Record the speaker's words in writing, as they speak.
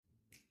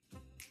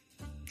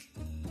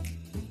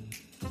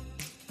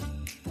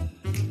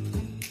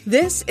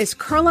This is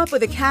Curl Up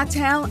with a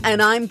Cattail,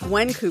 and I'm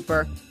Gwen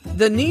Cooper,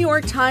 the New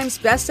York Times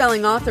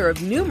bestselling author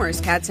of numerous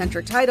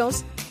cat-centric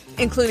titles,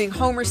 including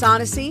Homer's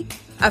Odyssey,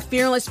 A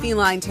Fearless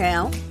Feline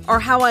Tale,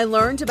 or How I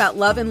Learned About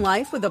Love and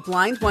Life with a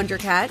Blind Wonder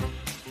Cat,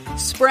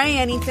 Spray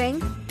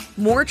Anything,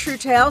 More True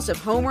Tales of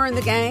Homer and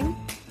the Gang,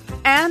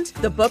 and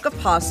The Book of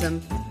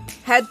Possum,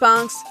 Head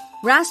Bonks,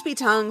 Raspy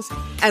Tongues,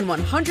 and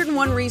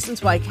 101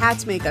 Reasons Why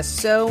Cats Make Us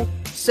So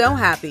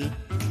happy.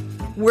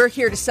 We're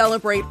here to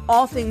celebrate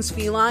all things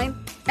feline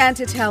and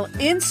to tell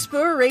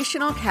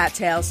inspirational cat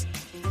tales.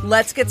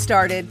 Let's get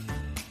started.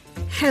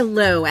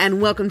 Hello, and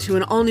welcome to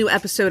an all-new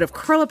episode of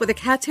Curl Up with a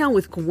Cattail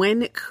with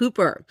Gwen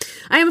Cooper.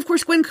 I am, of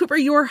course, Gwen Cooper,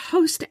 your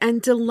host,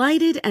 and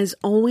delighted, as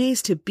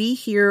always, to be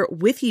here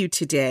with you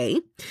today.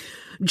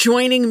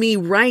 Joining me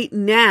right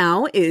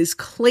now is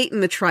Clayton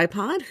the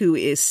tripod, who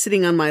is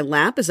sitting on my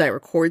lap as I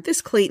record this.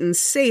 Clayton,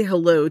 say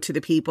hello to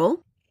the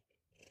people.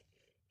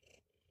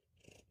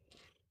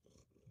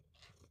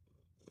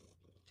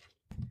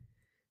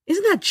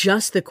 Isn't that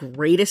just the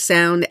greatest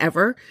sound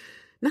ever?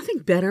 Nothing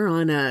better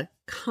on a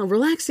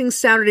relaxing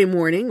Saturday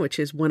morning, which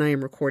is when I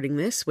am recording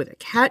this, with a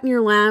cat in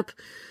your lap,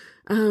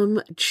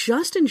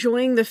 just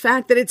enjoying the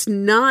fact that it's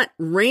not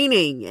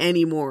raining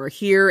anymore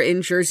here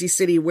in Jersey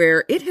City,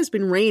 where it has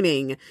been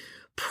raining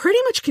pretty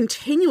much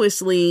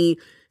continuously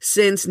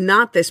since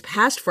not this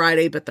past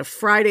Friday, but the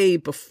Friday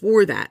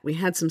before that. We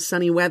had some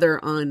sunny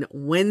weather on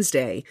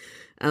Wednesday.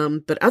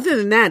 But other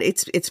than that,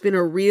 it's been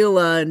a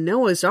real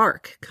Noah's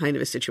Ark kind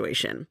of a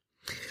situation.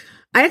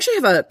 I actually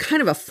have a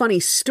kind of a funny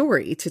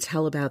story to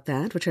tell about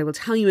that, which I will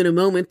tell you in a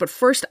moment. But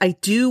first, I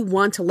do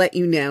want to let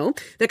you know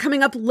that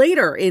coming up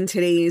later in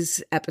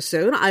today's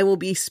episode, I will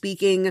be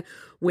speaking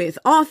with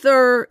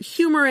author,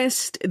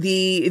 humorist,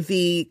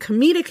 the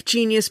comedic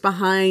genius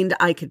behind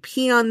I Could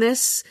Pee on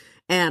This,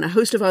 and a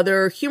host of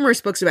other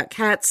humorous books about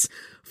cats,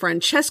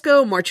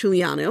 Francesco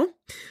Marciuliano,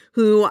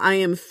 who I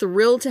am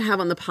thrilled to have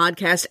on the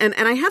podcast. And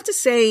I have to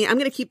say, I'm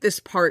going to keep this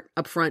part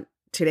up front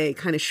today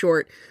kind of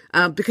short,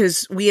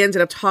 because we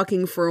ended up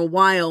talking for a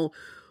while.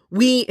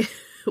 We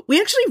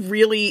actually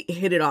really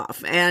hit it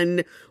off,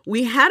 and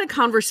we had a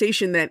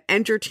conversation that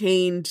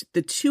entertained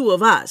the two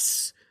of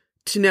us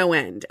to no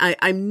end.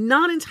 I'm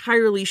not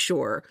entirely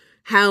sure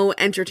how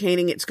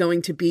entertaining it's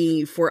going to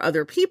be for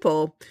other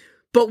people,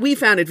 but we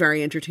found it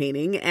very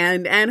entertaining,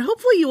 and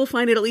hopefully you will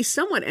find it at least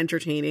somewhat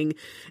entertaining.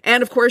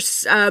 And of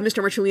course,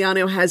 Mr.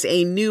 Marciuliano has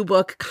a new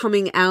book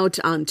coming out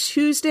on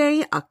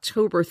Tuesday,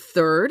 October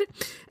 3rd,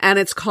 and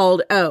it's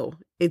called Oh,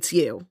 It's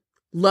You,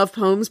 Love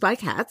Poems by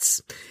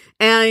Cats.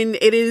 And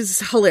it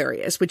is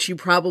hilarious, which you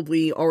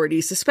probably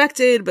already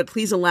suspected, but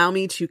please allow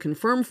me to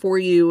confirm for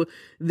you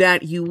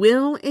that you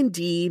will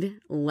indeed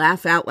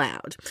laugh out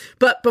loud.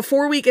 But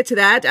before we get to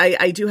that,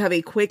 I do have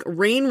a quick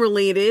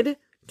rain-related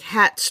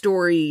cat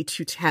story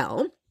to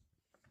tell.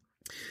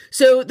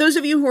 So those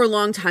of you who are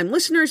longtime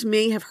listeners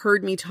may have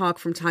heard me talk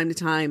from time to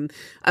time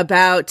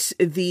about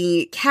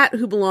the cat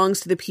who belongs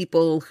to the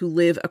people who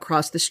live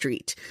across the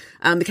street.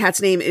 The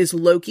cat's name is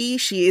Loki.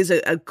 She is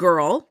a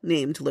girl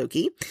named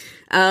Loki.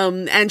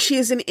 And she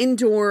is an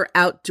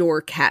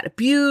indoor-outdoor cat, a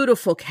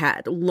beautiful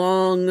cat,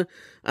 long-furred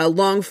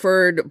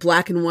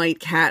black and white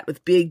cat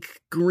with big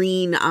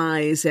green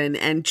eyes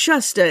and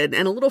just a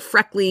little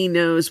freckly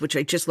nose, which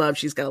I just love.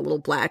 She's got a little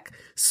black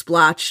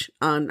splotch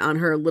on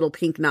her little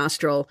pink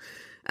nostril,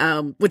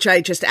 which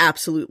I just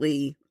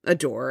absolutely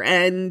adore.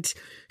 And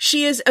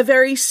she is a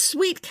very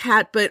sweet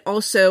cat, but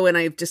also, and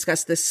I've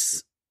discussed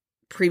this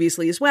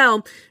previously as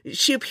well,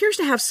 she appears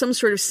to have some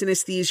sort of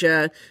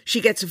synesthesia.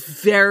 She gets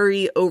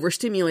very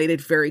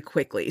overstimulated very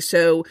quickly.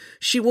 So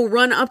she will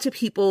run up to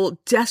people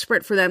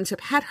desperate for them to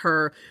pet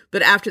her,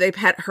 but after they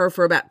pet her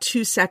for about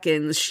 2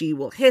 seconds, she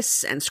will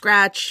hiss and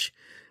scratch,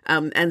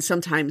 and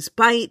sometimes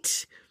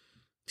bite.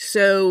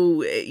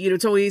 So,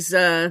 it's always,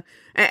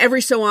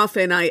 every so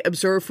often I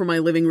observe from my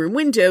living room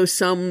window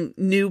some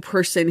new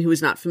person who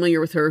is not familiar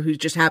with her, who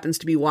just happens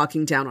to be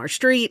walking down our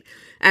street,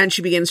 and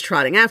she begins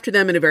trotting after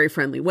them in a very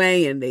friendly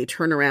way, and they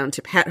turn around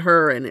to pet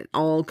her, and it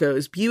all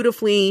goes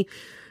beautifully,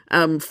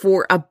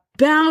 for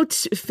about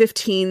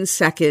 15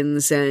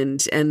 seconds, and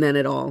then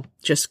it all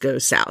just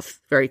goes south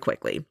very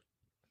quickly.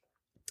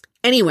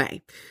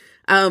 Anyway,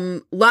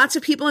 lots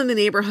of people in the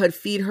neighborhood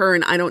feed her,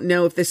 and I don't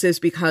know if this is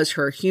because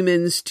her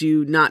humans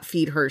do not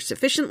feed her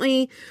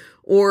sufficiently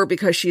or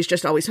because she's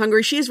just always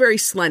hungry. She is very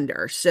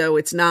slender, so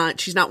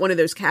she's not one of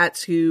those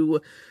cats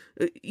who,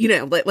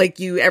 like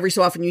you, every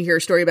so often you hear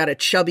a story about a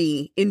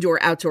chubby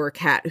indoor-outdoor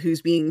cat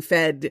who's being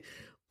fed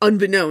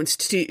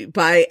unbeknownst to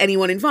by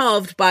anyone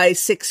involved by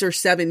 6 or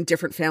 7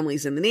 different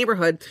families in the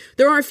neighborhood.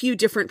 There are a few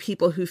different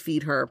people who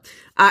feed her.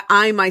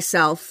 I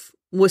myself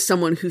was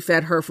someone who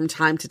fed her from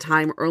time to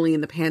time early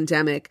in the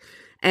pandemic.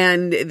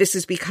 And this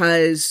is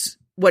because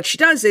what she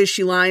does is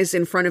she lies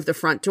in front of the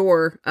front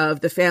door of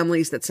the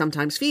families that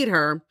sometimes feed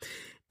her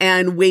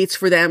and waits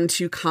for them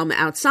to come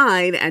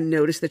outside and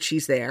notice that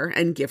she's there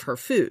and give her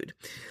food.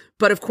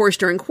 But of course,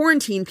 during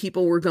quarantine,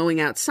 people were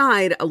going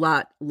outside a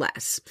lot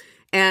less.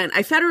 And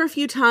I fed her a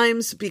few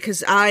times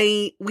because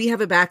we have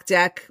a back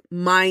deck.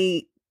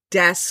 My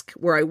desk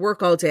where I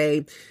work all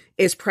day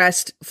is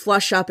pressed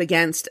flush up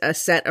against a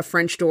set of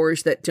French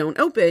doors that don't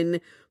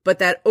open, but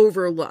that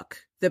overlook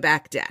the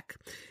back deck.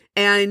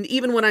 And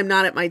even when I'm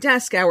not at my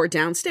desk, our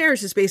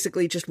downstairs is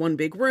basically just one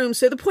big room.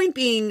 So the point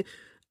being,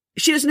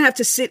 she doesn't have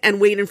to sit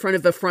and wait in front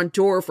of the front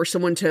door for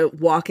someone to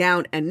walk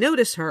out and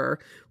notice her,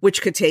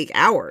 which could take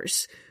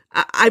hours.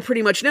 I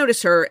pretty much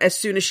notice her as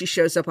soon as she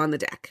shows up on the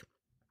deck.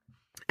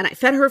 And I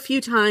fed her a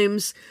few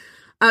times.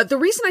 The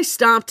reason I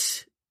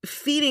stopped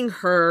feeding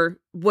her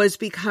was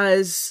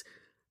because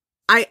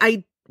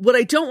what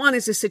I don't want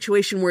is a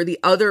situation where the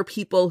other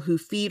people who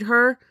feed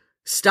her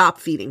stop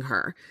feeding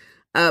her.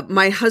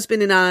 My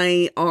husband and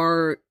I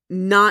are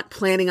not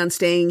planning on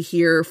staying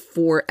here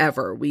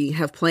forever. We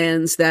have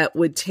plans that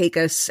would take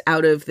us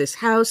out of this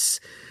house,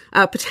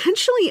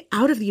 potentially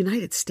out of the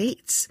United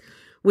States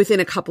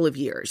within a couple of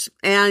years.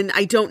 And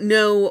I don't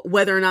know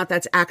whether or not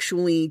that's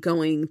actually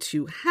going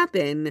to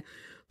happen,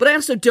 but I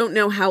also don't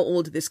know how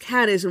old this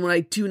cat is. And what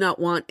I do not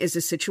want is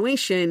a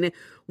situation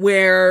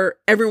where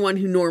everyone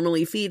who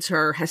normally feeds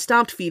her has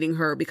stopped feeding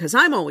her because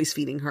I'm always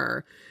feeding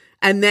her.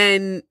 And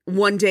then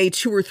one day,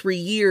 2 or 3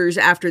 years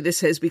after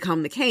this has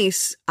become the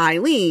case, I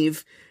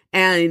leave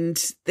and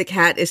the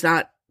cat is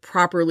not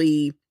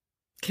properly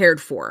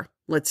cared for,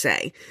 let's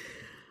say.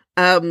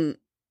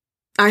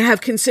 I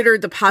have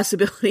considered the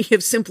possibility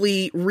of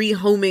simply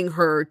rehoming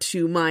her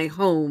to my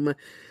home.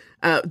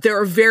 There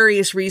are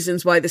various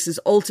reasons why this is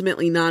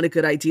ultimately not a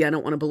good idea. I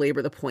don't want to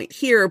belabor the point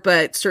here,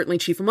 but certainly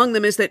chief among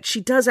them is that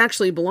she does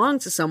actually belong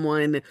to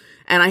someone,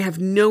 and I have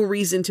no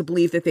reason to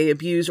believe that they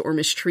abuse or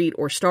mistreat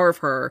or starve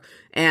her.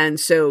 And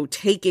so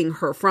taking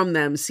her from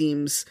them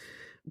seems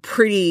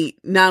pretty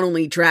not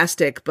only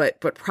drastic, but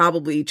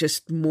probably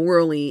just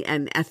morally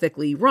and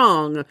ethically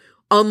wrong,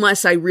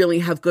 unless I really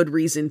have good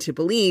reason to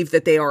believe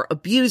that they are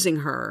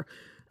abusing her.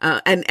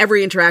 And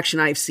every interaction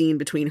I've seen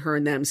between her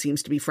and them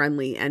seems to be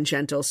friendly and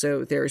gentle,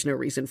 so there's no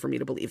reason for me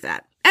to believe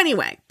that.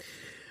 Anyway,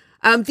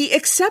 the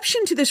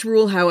exception to this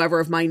rule, however,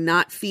 of my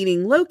not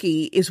feeding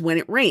Loki is when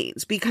it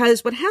rains,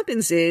 because what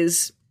happens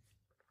is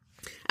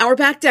our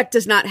back deck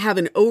does not have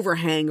an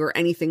overhang or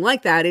anything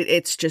like that.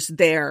 It's just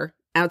there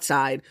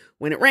outside.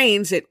 When it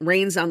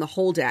rains on the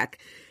whole deck.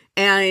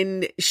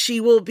 And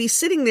she will be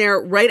sitting there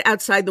right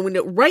outside the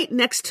window, right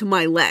next to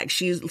my leg.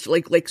 She's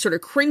like sort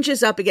of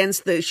cringes up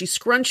against she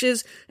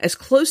scrunches as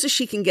close as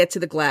she can get to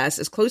the glass,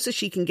 as close as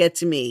she can get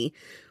to me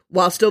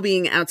while still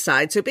being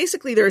outside. So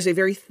basically there is a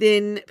very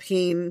thin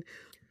pane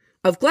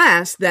of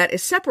glass that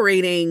is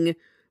separating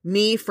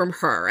me from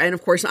her. And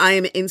of course I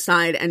am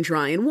inside and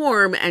dry and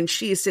warm, and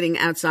she is sitting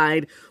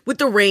outside with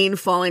the rain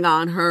falling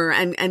on her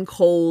and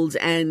cold.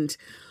 And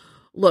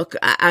look,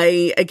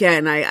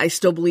 I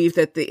still believe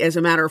that as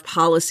a matter of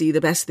policy,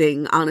 the best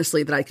thing,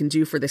 honestly, that I can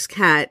do for this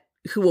cat,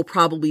 who will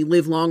probably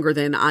live longer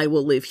than I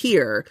will live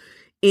here,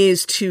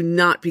 is to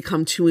not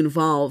become too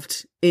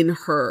involved in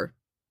her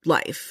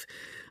life.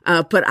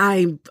 But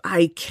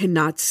I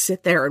cannot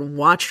sit there and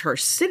watch her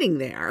sitting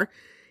there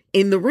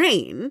in the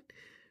rain,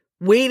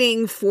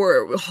 hoping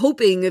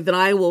that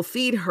I will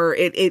feed her.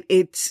 It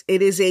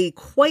is a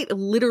quite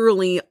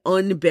literally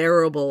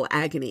unbearable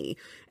agony.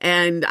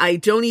 And I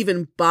don't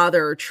even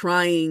bother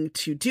trying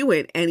to do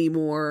it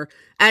anymore.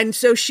 And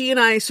so she and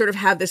I sort of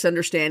have this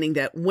understanding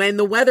that when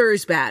the weather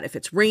is bad, if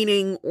it's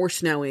raining or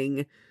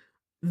snowing,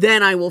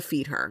 then I will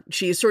feed her.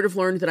 She has sort of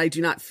learned that I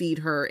do not feed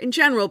her in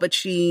general, but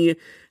she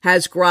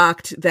has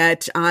grokked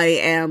that I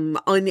am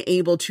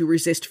unable to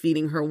resist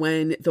feeding her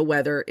when the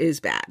weather is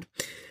bad.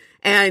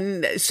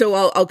 And so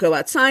I'll go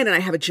outside, and I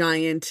have a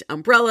giant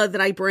umbrella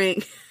that I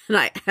bring, and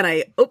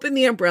I open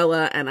the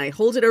umbrella and I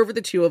hold it over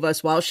the two of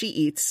us while she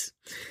eats.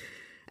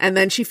 And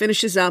then she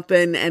finishes up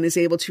and is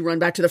able to run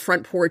back to the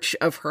front porch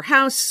of her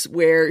house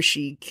where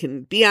she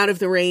can be out of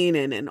the rain,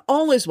 and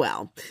all is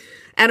well.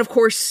 And of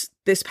course,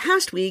 this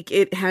past week,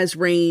 it has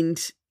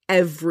rained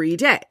every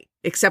day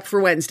except for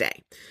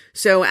Wednesday.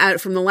 So out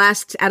of the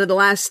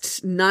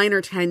last 9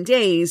 or 10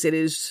 days, it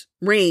has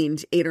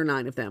rained 8 or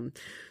 9 of them.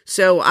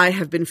 So I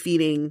have been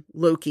feeding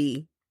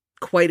Loki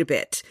quite a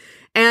bit.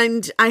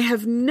 And I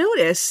have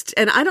noticed,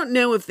 and I don't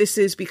know if this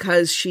is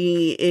because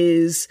she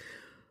is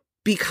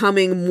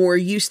becoming more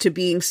used to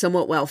being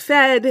somewhat well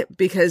fed,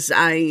 because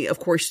I, of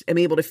course, am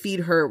able to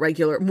feed her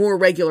more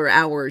regular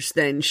hours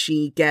than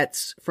she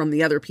gets from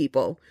the other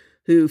people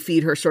who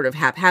feed her sort of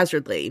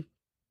haphazardly.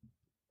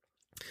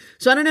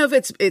 So I don't know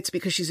if it's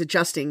because she's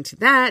adjusting to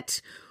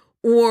that,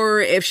 or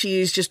if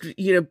she's just,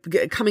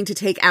 coming to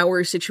take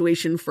our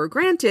situation for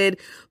granted,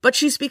 but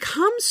she's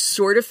become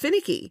sort of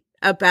finicky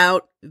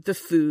about the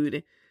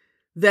food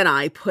that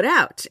I put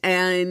out.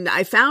 And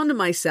I found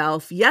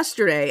myself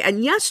yesterday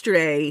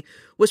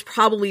was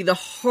probably the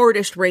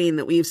hardest rain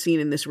that we've seen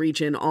in this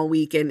region all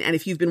week. And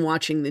if you've been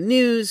watching the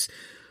news,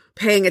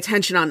 paying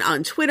attention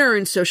on Twitter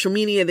and social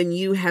media, then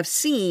you have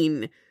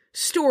seen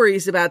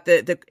stories about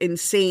the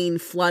insane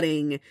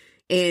flooding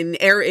in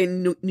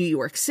New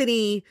York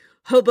City,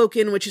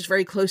 Hoboken, which is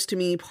very close to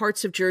me,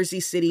 parts of Jersey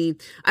City.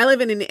 I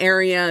live in an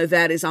area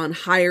that is on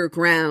higher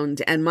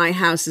ground, and my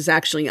house is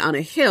actually on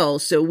a hill,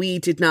 so we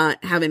did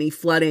not have any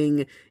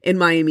flooding in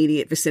my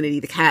immediate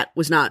vicinity. The cat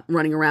was not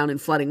running around in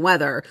flooding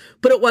weather,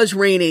 but it was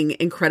raining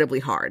incredibly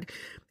hard.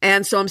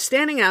 And so I'm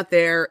standing out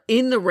there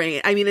in the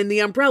rain. I mean, and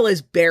the umbrella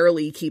is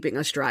barely keeping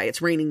us dry.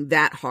 It's raining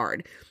that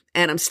hard.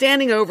 And I'm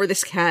standing over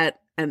this cat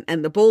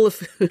and the bowl of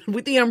food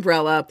with the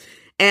umbrella,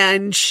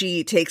 and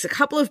she takes a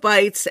couple of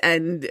bites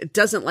and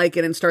doesn't like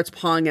it and starts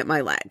pawing at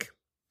my leg.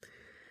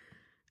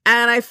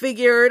 And I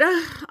figured,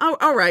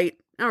 all right.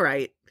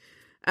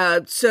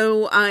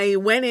 So I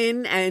went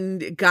in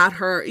and got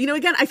her,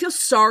 again, I feel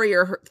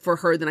sorrier for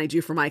her than I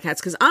do for my cats.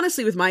 Because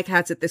honestly, with my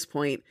cats at this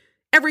point,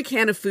 every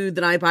can of food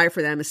that I buy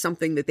for them is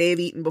something that they've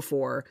eaten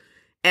before.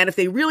 And if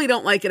they really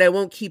don't like it, I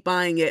won't keep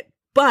buying it.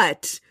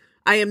 But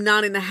I am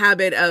not in the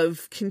habit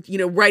of,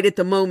 right at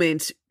the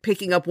moment,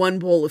 picking up one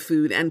bowl of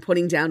food and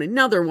putting down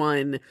another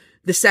one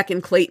the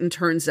second Clayton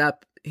turns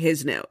up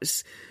his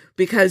nose.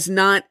 Because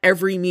not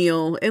every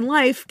meal in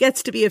life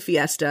gets to be a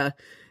fiesta.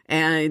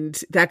 And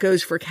that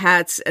goes for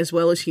cats as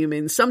well as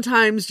humans.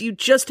 Sometimes you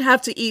just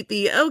have to eat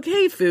the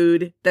okay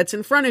food that's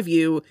in front of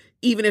you,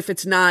 even if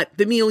it's not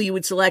the meal you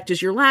would select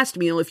as your last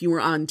meal if you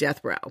were on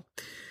death row.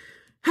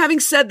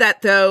 Having said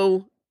that,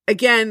 though,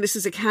 again, this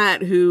is a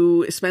cat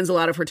who spends a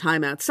lot of her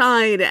time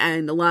outside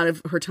and a lot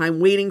of her time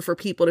waiting for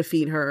people to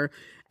feed her.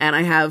 And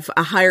I have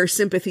a higher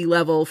sympathy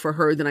level for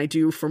her than I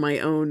do for my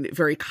own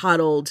very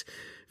coddled,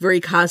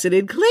 very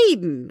cosseted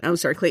Clayton. I'm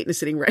sorry, Clayton is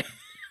sitting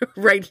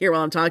right here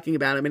while I'm talking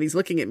about him. And he's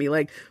looking at me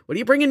like, what are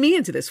you bringing me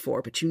into this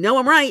for? But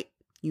I'm right.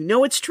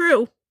 It's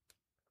true.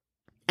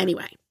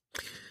 Anyway.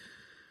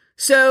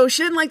 So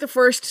she didn't like the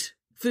first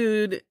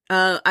food.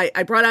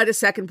 I brought out a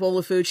second bowl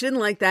of food. She didn't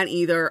like that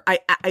either.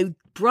 I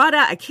brought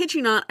out, I kid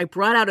you not, I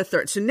brought out a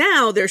third. So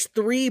now there's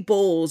 3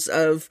 bowls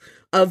of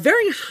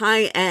very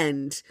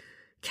high-end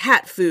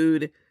cat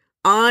food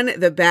on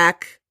the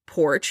back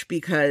porch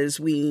because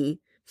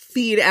we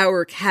feed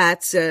our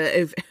cats,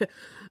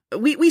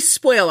 we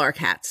spoil our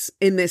cats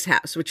in this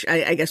house, which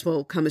I guess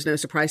will come as no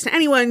surprise to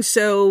anyone.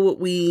 So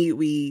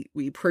we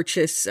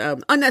purchase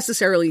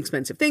unnecessarily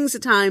expensive things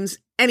at times.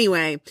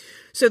 Anyway,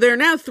 so there are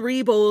now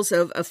 3 bowls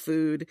of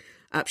food.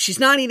 She's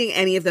not eating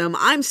any of them.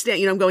 I'm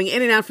going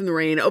in and out from the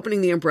rain, opening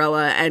the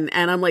umbrella, and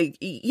I'm like,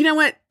 you know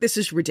what? This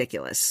is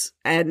ridiculous.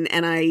 And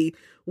I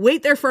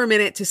wait there for a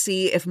minute to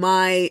see if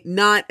my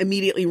not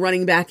immediately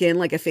running back in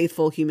like a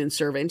faithful human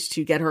servant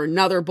to get her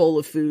another bowl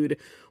of food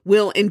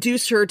will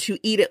induce her to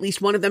eat at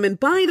least one of them. And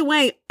by the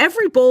way,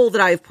 every bowl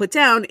that I've put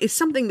down is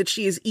something that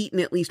she has eaten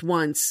at least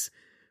once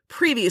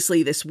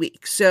previously this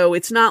week. So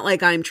it's not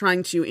like I'm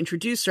trying to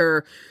introduce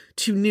her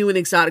to new and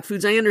exotic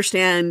foods. I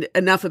understand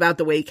enough about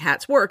the way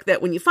cats work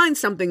that when you find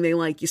something they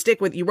like, you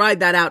stick with, you ride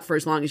that out for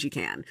as long as you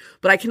can.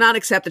 But I cannot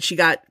accept that she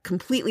got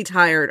completely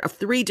tired of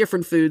 3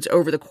 different foods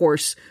over the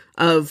course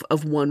of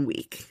 1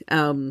 week.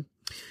 So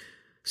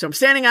I'm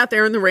standing out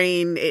there in the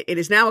rain. It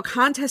is now a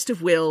contest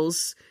of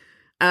wills.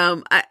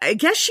 I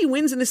guess she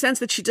wins in the sense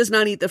that she does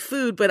not eat the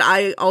food, but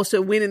I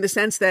also win in the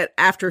sense that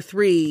after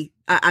 3,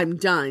 I'm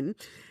done.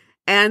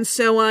 And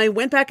so I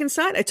went back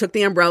inside. I took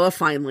the umbrella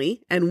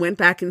finally and went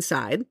back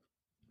inside.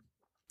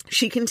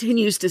 She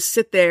continues to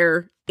sit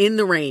there in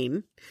the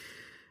rain,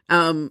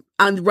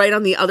 right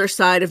on the other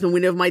side of the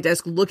window of my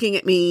desk, looking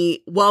at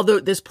me while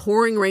this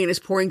pouring rain is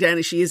pouring down,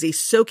 and she is a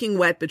soaking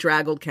wet,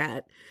 bedraggled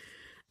cat.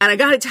 And I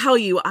got to tell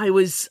you, I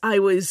was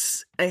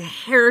a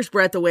hair's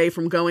breadth away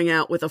from going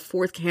out with a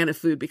 4th can of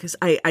food because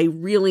I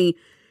really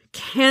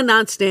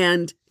cannot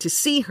stand to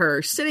see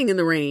her sitting in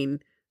the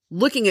rain,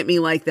 looking at me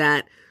like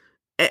that,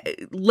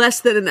 less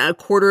than a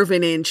quarter of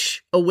an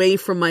inch away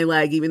from my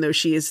leg, even though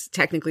she is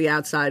technically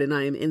outside and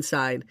I am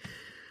inside.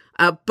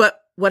 But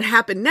what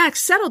happened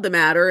next settled the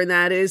matter, and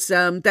that is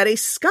that a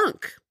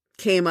skunk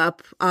came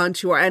up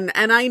onto our, and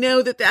I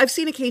know that I've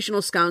seen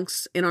occasional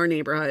skunks in our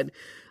neighborhood,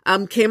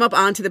 came up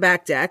onto the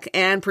back deck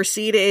and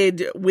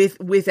proceeded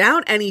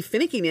without any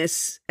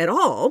finickiness at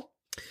all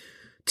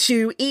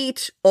to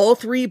eat all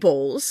 3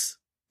 bowls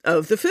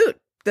of the food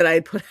that I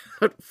had put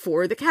out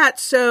for the cat.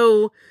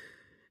 So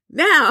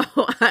now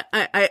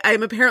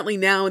I'm apparently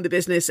now in the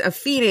business of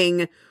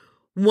feeding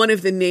one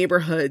of the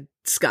neighborhood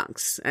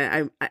skunks.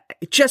 I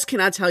just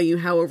cannot tell you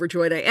how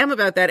overjoyed I am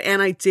about that.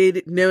 And I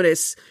did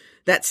notice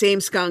that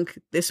same skunk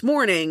this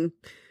morning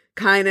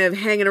kind of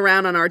hanging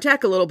around on our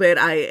deck a little bit.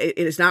 It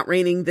is not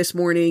raining this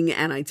morning,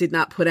 and I did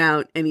not put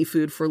out any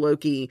food for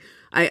Loki.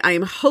 I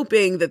am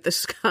hoping that the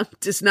skunk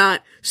does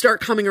not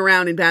start coming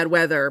around in bad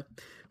weather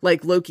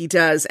like Loki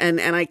does. And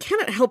I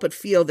cannot help but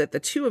feel that the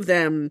 2 of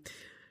them,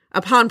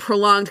 upon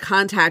prolonged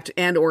contact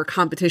and or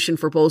competition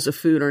for bowls of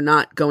food, are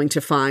not going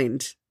to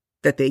find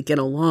that they get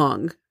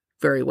along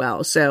very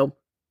well. So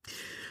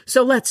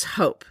let's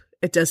hope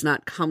it does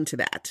not come to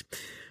that.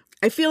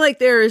 I feel like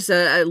there is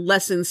a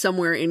lesson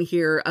somewhere in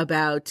here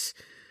about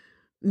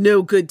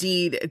no good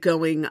deed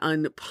going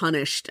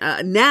unpunished.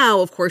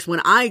 Now, of course, when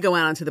I go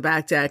out onto the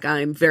back deck,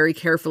 I'm very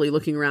carefully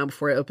looking around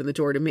before I open the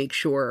door to make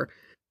sure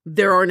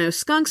there are no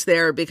skunks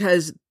there,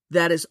 because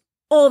that is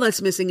all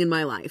that's missing in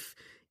my life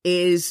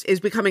is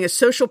becoming a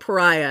social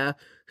pariah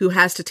who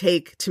has to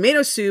take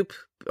tomato soup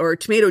or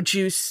tomato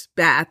juice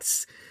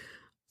baths,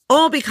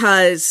 all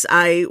because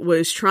I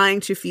was trying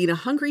to feed a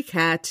hungry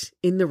cat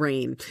in the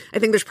rain. I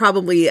think there's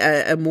probably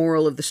a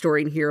moral of the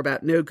story in here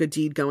about no good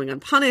deed going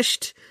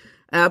unpunished,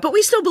 but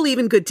we still believe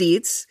in good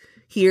deeds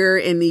here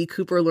in the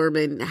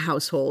Cooper-Lerman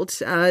household.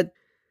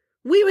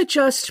 We would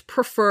just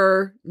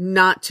prefer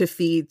not to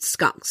feed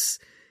skunks,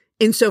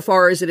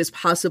 insofar as it is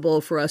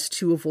possible for us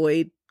to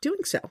avoid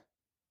doing so.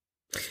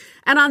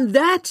 And on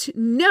that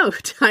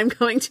note, I'm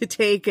going to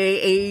take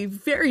a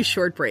very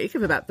short break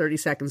of about 30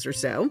 seconds or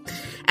so.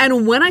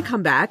 And when I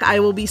come back,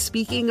 I will be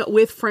speaking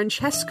with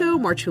Francesco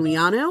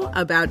Marciuliano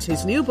about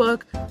his new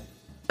book,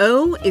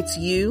 Oh, It's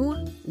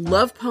You,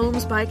 Love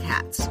Poems by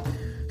Cats.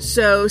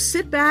 So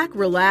sit back,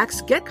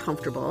 relax, get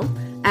comfortable,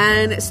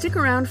 and stick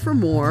around for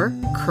more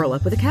Curl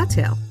Up with a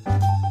Cattail.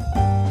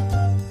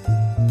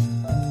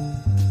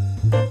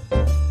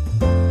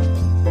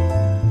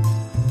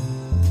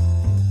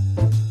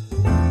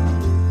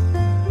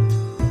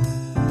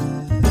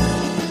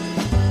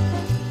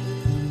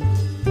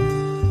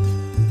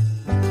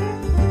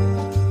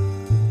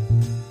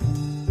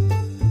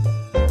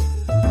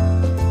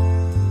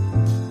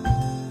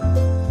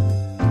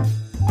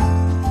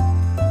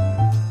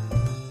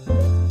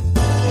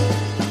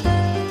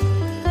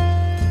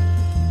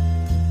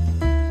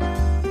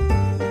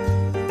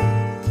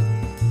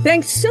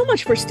 Thanks so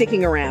much for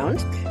sticking around.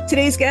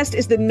 Today's guest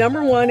is the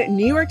 #1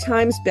 New York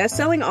Times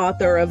bestselling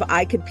author of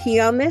I Could Pee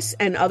on This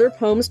and Other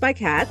Poems by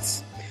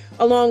Cats,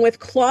 along with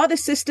Claw the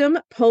System,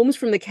 Poems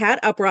from the Cat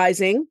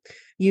Uprising,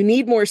 You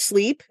Need More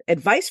Sleep,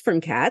 Advice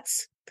from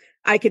Cats,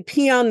 I Could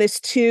Pee on This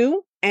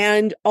Too,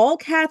 and All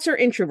Cats Are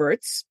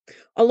Introverts,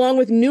 along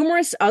with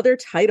numerous other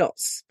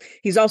titles.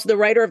 He's also the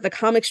writer of the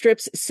comic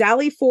strips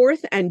Sally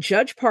Forth and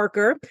Judge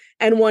Parker,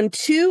 and won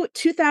 2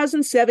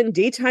 2007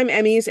 Daytime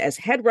Emmys as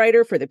head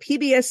writer for the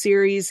PBS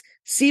series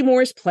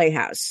Seymour's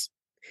Playhouse.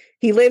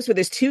 He lives with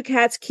his 2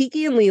 cats,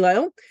 Kiki and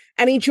Lilo,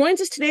 and he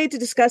joins us today to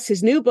discuss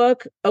his new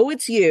book, Oh,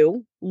 It's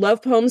You,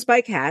 Love Poems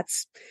by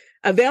Cats,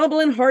 available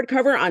in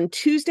hardcover on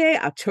Tuesday,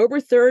 October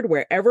 3rd,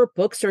 wherever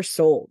books are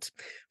sold.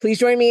 Please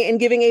join me in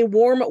giving a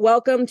warm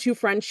welcome to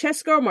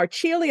Francesco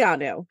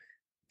Marciuliano.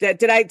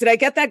 Did I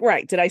get that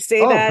right? Did I say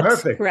that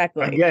perfect.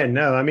 correctly? Again,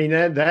 no. I mean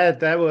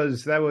that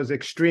was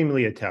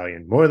extremely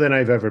Italian, more than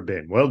I've ever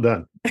been. Well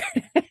done.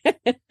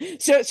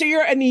 So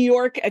you're a New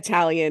York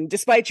Italian,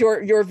 despite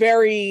your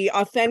very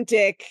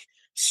authentic,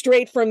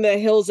 straight from the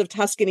hills of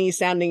Tuscany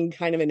sounding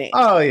kind of a name.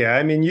 Oh yeah,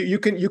 I mean you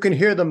can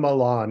hear the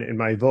Milan in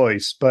my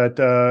voice, but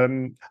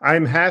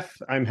I'm half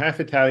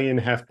Italian,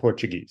 half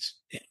Portuguese.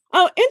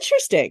 Oh,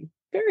 interesting.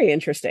 Very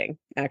interesting,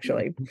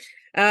 actually.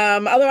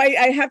 Although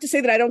I have to say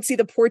that I don't see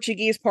the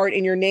Portuguese part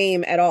in your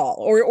name at all.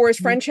 Or is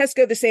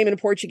Francesco the same in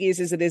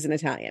Portuguese as it is in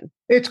Italian?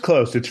 It's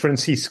close. It's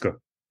Francisco.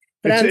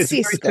 It's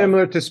very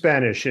similar to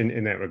Spanish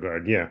in that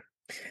regard, yeah.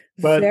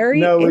 But very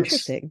no,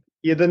 interesting.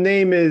 Yeah, the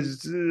name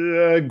is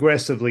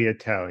aggressively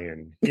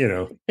Italian, you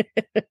know.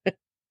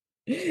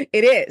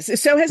 It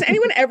is. So has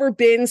anyone ever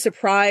been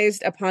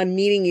surprised upon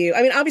meeting you?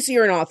 I mean, obviously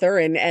you're an author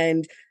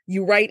and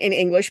you write in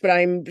English, but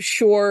I'm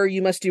sure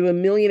you must do a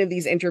million of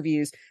these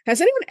interviews. Has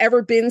anyone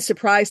ever been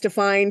surprised to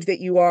find that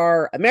you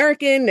are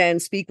American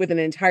and speak with an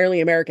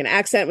entirely American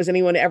accent? Was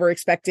anyone ever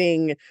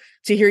expecting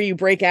to hear you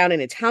break out in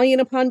Italian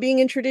upon being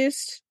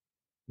introduced?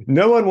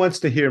 No one wants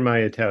to hear my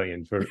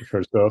Italian,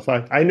 first off.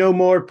 I know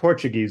more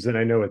Portuguese than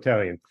I know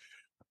Italian.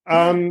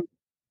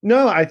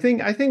 No, I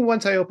think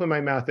once I open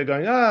my mouth, they're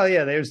going, oh,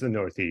 yeah, there's the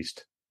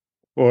Northeast.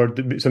 Or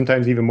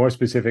sometimes even more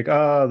specific,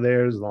 oh,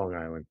 there's Long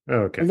Island.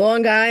 Okay.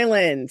 Long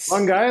Island.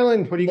 Long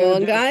Island? What are you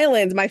going to do? Long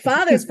Island. My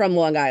father's from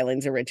Long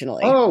Island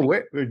originally. Oh,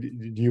 where, do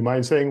you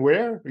mind saying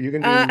where? You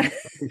can do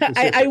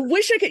I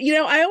wish I could,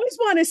 I always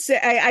want to say,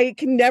 I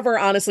can never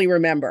honestly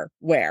remember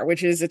where,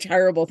 which is a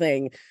terrible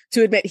thing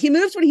to admit. He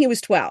moved when he was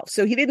 12,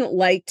 so he didn't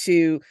like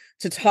to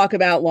talk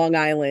about Long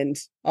Island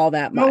all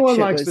that much. No one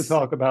likes to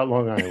talk about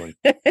Long Island.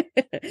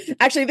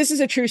 Actually, this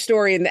is a true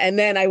story, and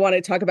then I want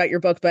to talk about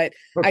your book, but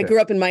okay. I grew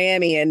up in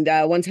Miami, and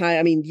one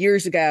time,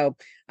 years ago,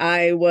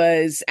 I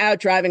was out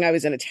driving. I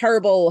was in a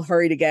terrible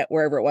hurry to get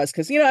wherever it was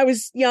because, I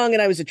was young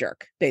and I was a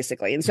jerk,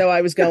 basically. And so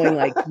I was going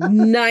like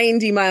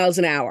 90 miles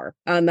an hour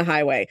on the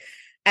highway,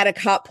 and a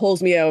cop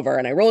pulls me over,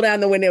 and I roll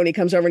down the window, and he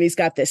comes over and he's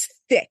got this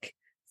thick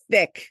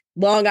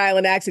Long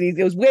Island accent. He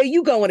goes, "Where are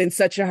you going in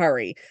such a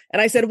hurry?"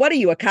 And I said, "What are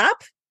you, a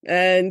cop?"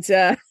 And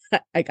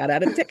I got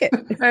out a ticket.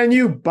 And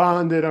you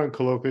bonded on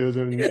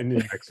colloquialism and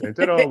the accent.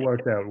 It all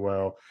worked out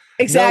well.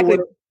 Exactly.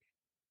 No,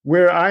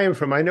 where I am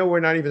from, I know we're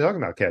not even talking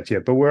about cats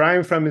yet, but where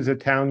I'm from is a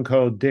town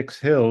called Dix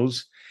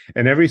Hills.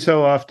 And every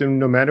so often,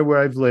 no matter where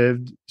I've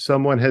lived,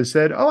 someone has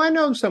said, "Oh, I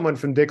know someone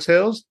from Dix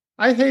Hills."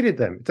 I hated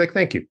them. It's like,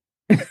 thank you.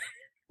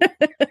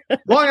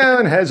 Long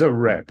Island has a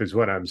rep, is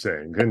what I'm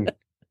saying. And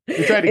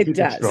we try to keep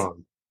it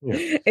strong.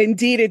 Yeah.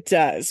 Indeed it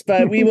does.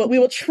 But we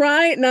will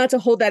try not to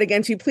hold that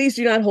against you. Please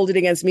do not hold it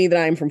against me that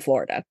I am from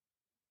Florida.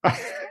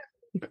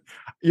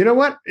 You know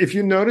what? If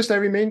you noticed, I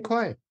remain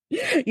quiet.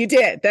 You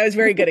did. That was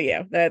very good of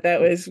you. That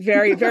was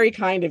very, very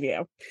kind of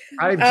you.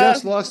 I've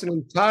just lost an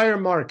entire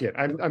market.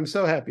 I'm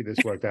so happy this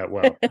worked out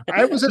well.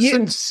 I was a you,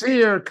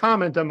 sincere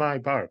comment on my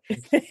part.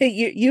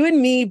 you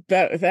and me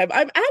both.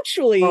 I'm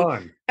actually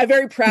a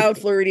very proud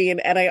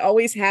Floridian, and I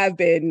always have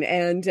been.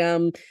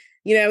 And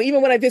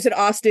even when I visit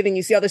Austin and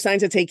you see all the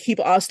signs that say "Keep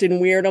Austin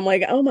Weird," I'm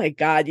like, oh my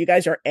God, you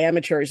guys are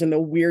amateurs in the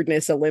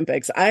weirdness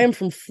Olympics. I am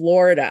from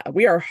Florida.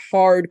 We are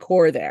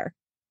hardcore there.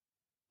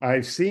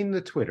 I've seen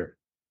the Twitter.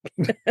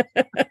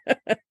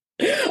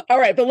 All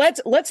right, but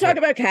let's talk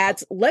about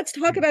cats. Let's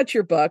talk about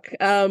your book.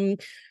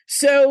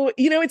 So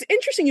it's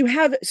interesting. You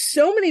have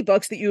so many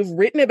books that you've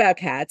written about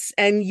cats,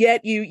 and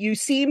yet you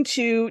seem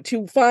to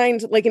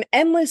find like an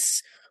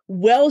endless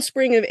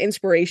wellspring of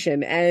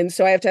inspiration. And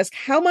so I have to ask,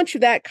 how much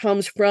of that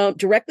comes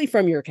directly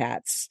from your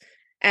cats,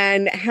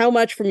 and how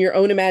much from your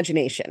own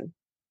imagination?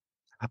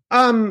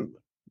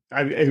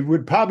 It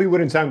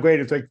wouldn't sound great.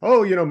 It's like,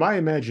 oh, my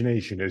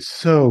imagination is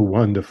so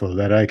wonderful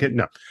that I could.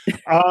 No,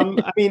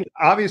 I mean,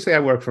 obviously,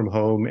 I work from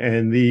home,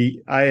 and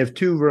I have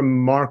two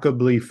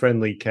remarkably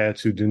friendly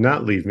cats who do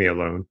not leave me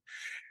alone,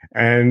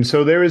 and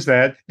so there is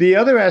that. The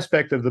other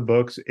aspect of the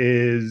books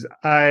is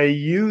I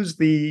use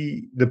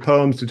the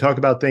poems to talk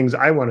about things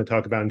I want to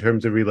talk about in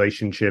terms of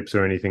relationships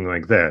or anything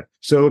like that.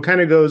 So it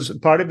kind of goes.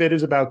 Part of it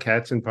is about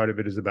cats, and part of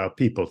it is about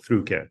people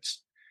through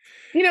cats.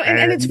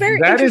 And it's very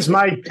that is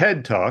my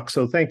TED talk.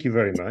 So thank you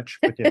very much.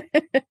 But yeah.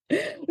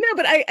 No,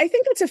 but I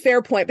think that's a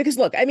fair point, because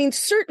look, I mean,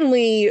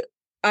 certainly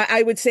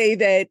I would say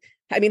that,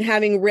 I mean,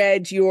 having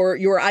read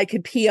your I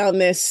Could Pee on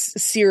This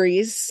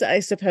series,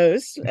 I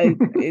suppose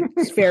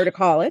it's fair to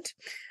call it.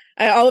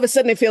 All of a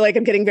sudden I feel like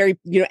I'm getting very,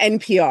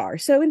 NPR.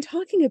 So in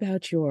talking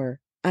about your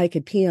I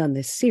Could Pee on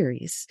This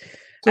series.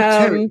 So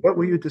Terry, what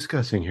were you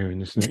discussing here in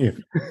this?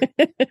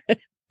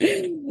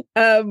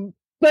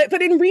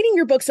 But in reading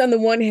your books, on the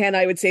one hand,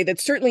 I would say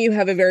that certainly you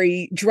have a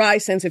very dry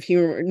sense of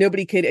humor.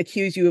 Nobody could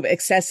accuse you of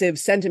excessive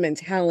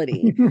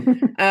sentimentality.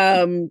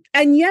 And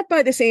yet,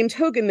 by the same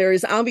token, there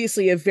is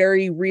obviously a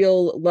very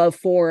real love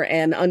for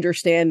and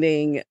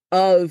understanding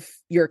of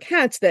your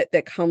cats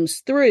that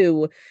comes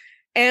through.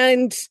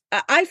 And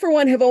I, for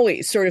one, have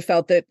always sort of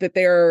felt that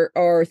there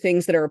are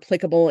things that are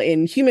applicable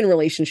in human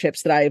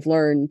relationships that I've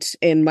learned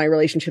in my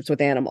relationships with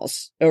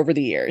animals over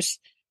the years.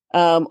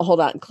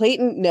 Hold on,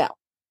 Clayton, no.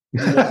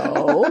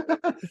 No.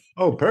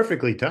 Oh,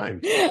 perfectly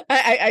timed.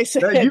 I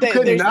said I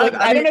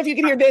don't know if you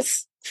can hear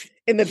this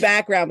in the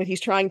background, but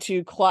he's trying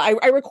to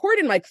I record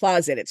in my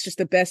closet. It's just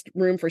the best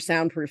room for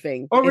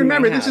soundproofing. Oh,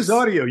 remember, this is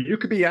audio. You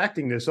could be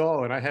acting this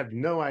all, and I have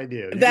no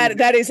idea.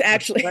 That is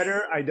actually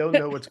better. I don't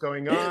know what's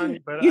going on,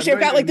 but you should have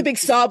got like the big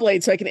saw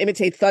blade so I can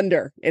imitate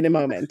thunder in a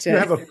moment. You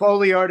have a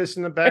Foley artist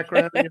in the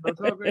background.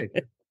 It's all great.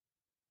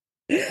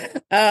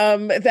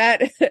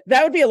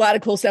 That would be a lot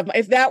of cool stuff.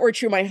 If that were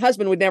true, my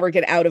husband would never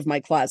get out of my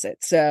closet.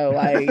 So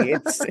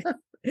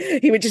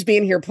he would just be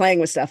in here playing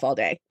with stuff all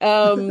day.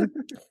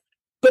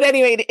 But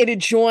anyway, it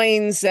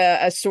adjoins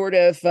a sort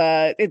of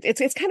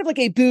it's kind of like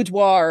a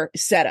boudoir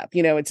setup.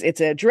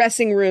 It's a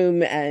dressing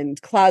room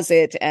and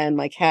closet, and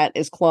my cat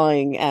is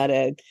clawing at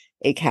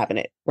a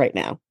cabinet right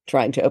now,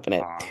 trying to open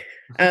it.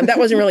 That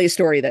wasn't really a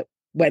story that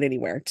went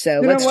anywhere.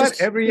 So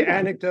every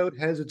anecdote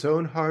has its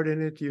own heart in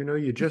it.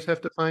 You just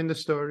have to find the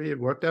story. It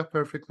worked out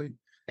perfectly.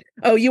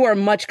 Oh, you are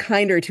much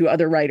kinder to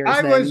other writers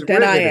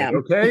than I am.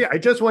 Okay, I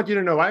just want you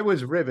to know I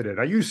was riveted.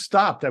 You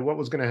stopped at what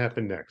was going to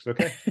happen next.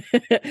 Okay,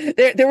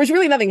 there was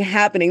really nothing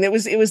happening. It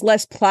was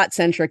less plot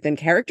centric than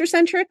character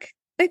centric,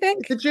 I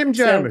think. It's a Jim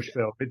Jarmusch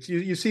film. It's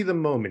you see the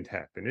moment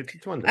happen.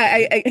 It's wonderful.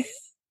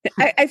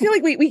 I feel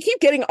like we keep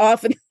getting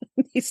off in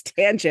these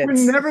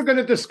tangents. We're never going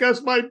to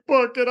discuss my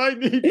book, and I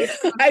need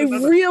to. I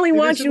really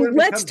want you.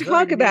 Let's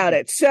talk about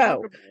it.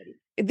 So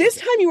this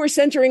time you were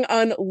centering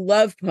on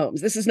love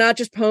poems. This is not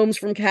just poems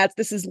from cats.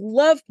 This is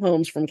love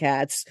poems from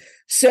cats.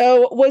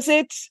 So was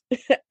it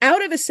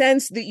out of a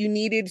sense that you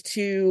needed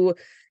to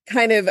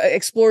kind of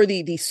explore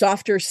the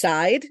softer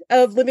side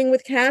of living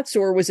with cats,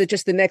 or was it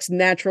just the next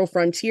natural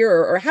frontier,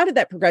 or how did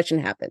that progression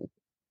happen?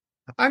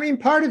 I mean,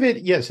 part of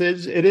it, yes,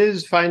 it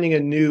is finding a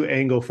new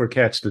angle for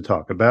cats to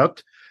talk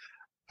about.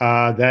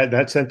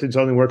 That sentence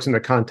only works in the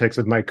context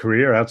of my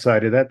career.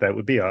 Outside of that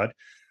would be odd.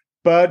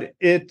 But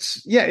it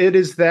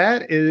is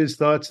that. It is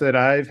thoughts that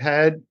I've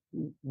had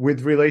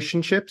with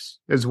relationships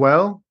as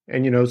well.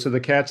 And, so the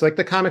cats, like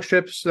the comic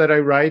strips that I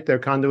write, they're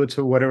conduits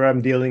for whatever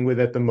I'm dealing with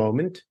at the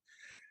moment.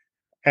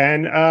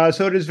 And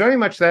so it is very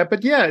much that.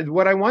 But yeah,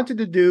 what I wanted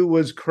to do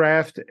was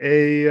craft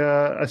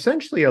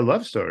essentially a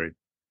love story,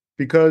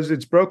 because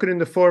it's broken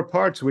into 4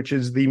 parts, which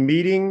is the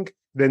meeting,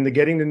 then the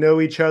getting to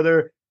know each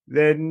other,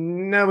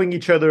 then knowing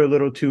each other a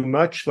little too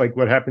much, like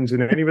what happens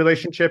in any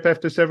relationship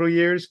after several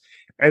years,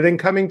 and then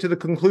coming to the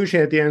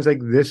conclusion at the end, is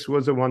like, this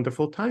was a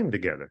wonderful time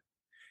togetber.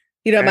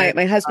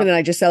 My husband and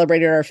I just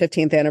celebrated our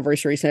 15th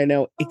anniversary, so I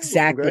know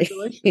exactly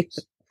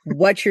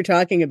what you're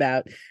talking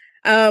about.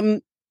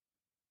 I'm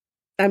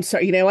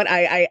sorry, you know what?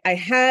 I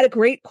had a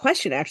great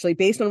question, actually,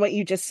 based on what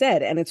you just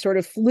said, and it sort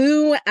of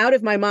flew out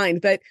of my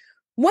mind. But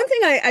One thing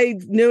I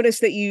noticed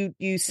that you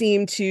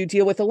seem to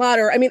deal with a lot,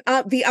 or I mean,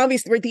 the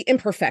obvious, right, the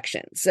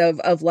imperfections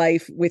of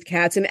life with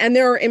cats, and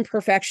there are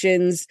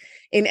imperfections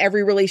in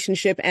every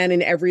relationship and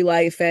in every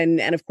life, and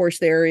of course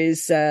there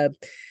is, a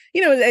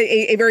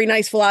very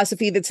nice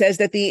philosophy that says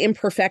that the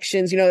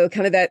imperfections,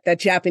 kind of that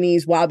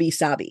Japanese wabi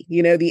sabi,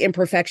 the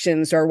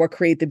imperfections are what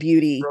create the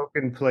beauty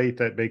Broken plate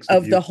that makes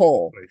of the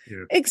whole.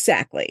 Yeah.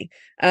 Exactly.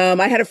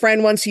 I had a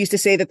friend once who used to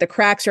say that the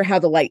cracks are how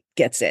the light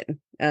gets in,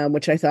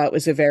 which I thought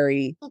was a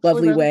very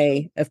lovely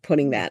way of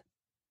putting that.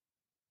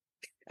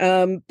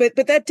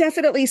 But that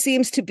definitely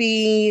seems to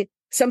be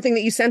something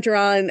that you center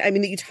on. I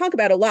mean, that you talk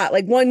about a lot.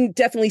 Like, one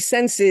definitely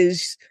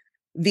senses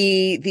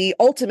the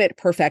ultimate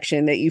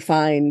perfection that you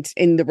find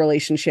in the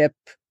relationship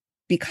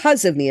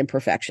because of the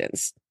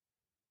imperfections.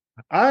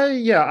 I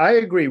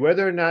agree.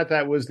 Whether or not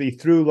that was the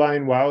through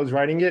line while I was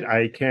writing it,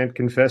 I can't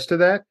confess to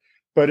that.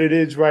 But it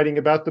is writing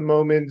about the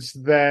moments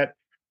that,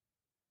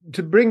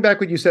 to bring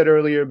back what you said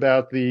earlier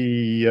about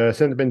the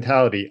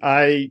sentimentality,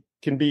 I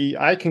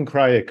can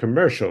cry at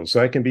commercials,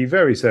 so I can be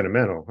very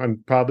sentimental.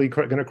 I'm probably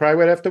going to cry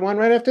right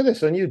after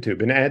this on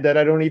YouTube, an ad that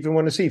I don't even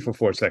want to see for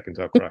 4 seconds.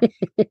 I'll cry.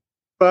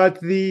 But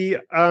I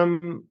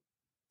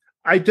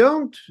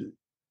don't.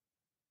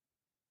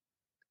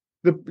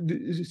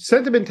 The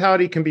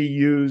sentimentality can be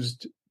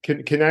used,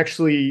 can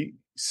actually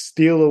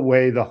steal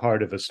away the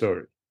heart of a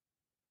story.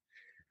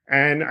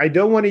 And I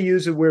don't want to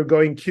use it where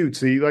going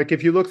cutesy. Like,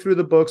 if you look through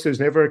the books, there's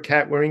never a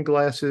cat wearing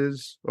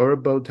glasses or a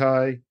bow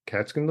tie.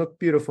 Cats can look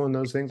beautiful in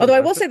those things. Although I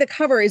will say the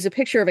cover is a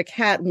picture of a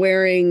cat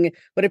wearing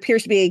what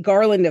appears to be a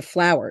garland of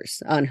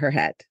flowers on her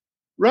head.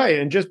 Right.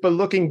 And but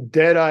looking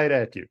dead-eyed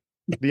at you.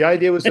 The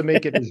idea was to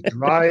make it as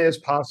dry as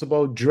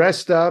possible,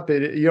 dressed up.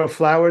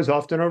 Flowers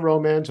often are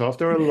romance,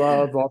 often are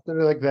love, often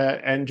are like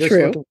that. And just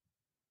looking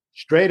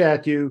straight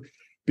at you,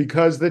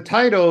 because the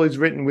title is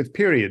written with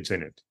periods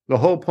in it. The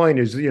whole point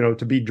is,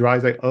 to be dry,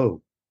 like,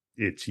 oh,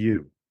 it's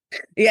you.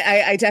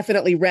 Yeah, I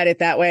definitely read it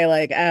that way.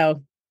 Like,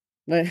 oh,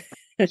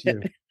 it's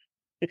you.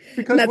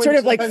 Because that's sort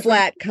of like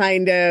flat,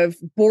 kind of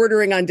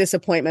bordering on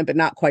disappointment, but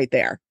not quite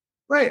there.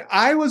 Right.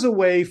 I was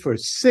away for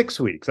 6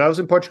 weeks. I was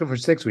in Portugal for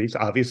 6 weeks.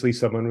 Obviously,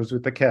 someone was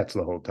with the cats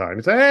the whole time.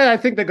 It's like, I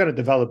think they're going to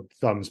develop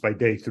thumbs by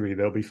day 3.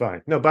 They'll be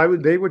fine. No,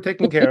 but they were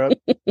taken care of.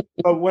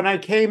 But when I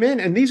came in,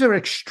 and these are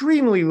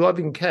extremely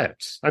loving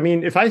cats. I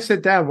mean, if I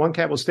sit down, one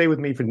cat will stay with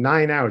me for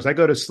 9 hours. I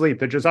go to sleep.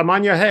 They're just, I'm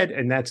on your head,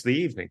 and that's the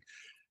evening.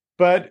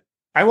 But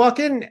I walk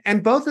in,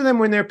 and both of them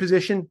were in their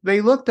position.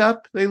 They looked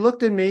up, they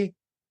looked at me,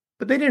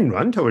 but they didn't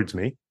run towards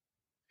me.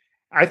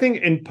 I think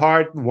in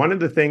part, one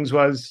of the things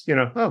was,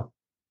 oh,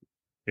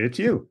 it's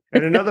you.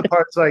 And another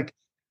part's like,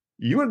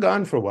 you were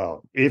gone for a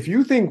while. If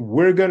you think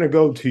we're going to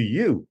go to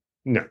you,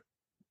 no,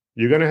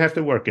 you're going to have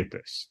to work at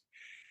this.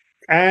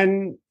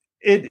 And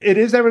it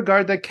is that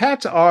regard that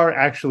cats are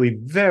actually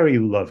very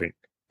loving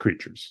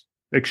creatures,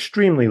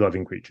 extremely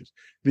loving creatures.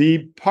 The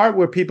part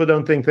where people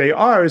don't think they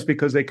are is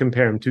because they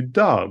compare them to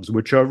dogs,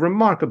 which are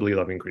remarkably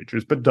loving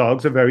creatures. But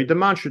dogs are very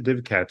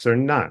demonstrative. Cats are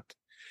not.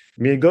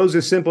 I mean, it goes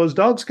as simple as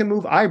dogs can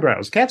move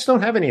eyebrows. Cats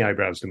don't have any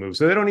eyebrows to move,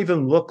 so they don't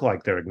even look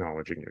like they're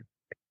acknowledging you.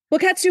 Well,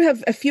 cats do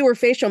have fewer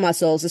facial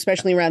muscles,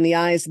 especially around the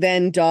eyes,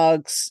 than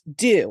dogs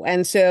do.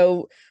 And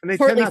so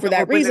partly for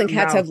that reason,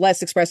 cats have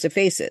less expressive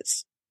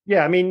faces.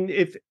 Yeah, I mean,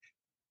 if,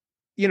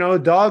 a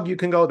dog, you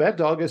can go, that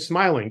dog is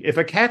smiling. If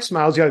a cat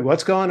smiles, you're like,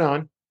 what's going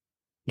on?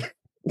 Then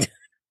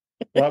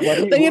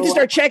you have to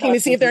start checking to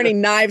see if there are any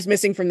knives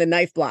missing from the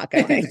knife block,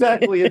 I think.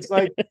 Exactly. It's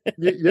like,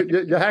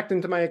 you hacked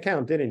into my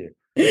account, didn't you?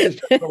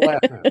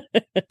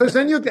 Because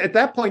then at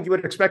that point, you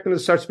would expect them to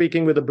start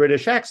speaking with a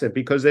British accent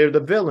because they're the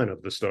villain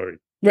of the story.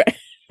 Right.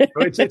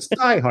 So it's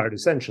Die Hard,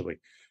 essentially.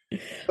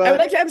 But I would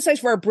like to emphasize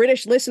for our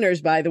British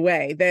listeners, by the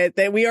way,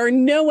 that we are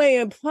in no way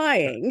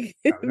implying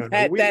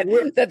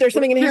that there's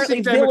something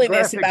inherently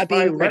villainous about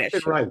being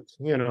British. Right,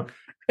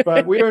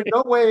 but we are in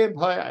no way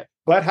implying.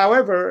 But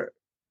however,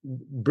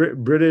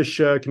 British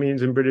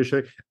comedians and British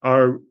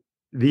are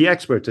the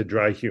experts at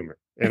dry humor,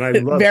 and I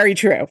love very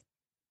true.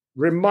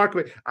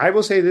 Remarkably, I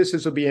will say this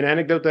will be an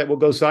anecdote that will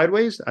go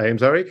sideways. I am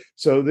sorry.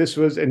 So this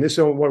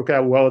won't work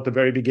out well at the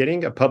very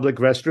beginning, a public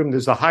restroom.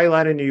 There's a High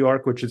Line in New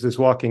York, which is this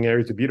walking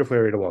area. It's a beautiful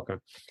area to walk on.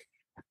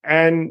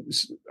 And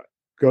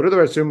go to the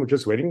restroom, we're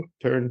just waiting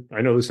turn.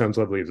 I know this sounds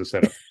lovely as a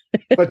setup.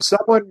 But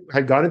someone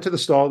had gone into the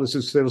stall. This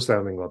is still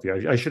sounding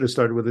lovely. I should have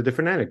started with a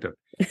different anecdote.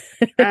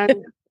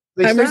 And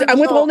I'm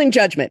withholding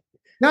judgment.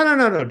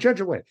 No,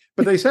 judge away.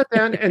 But they sat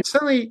down and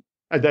suddenly,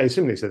 I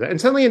assume they said that. And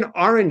suddenly an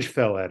orange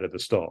fell out of the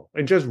stall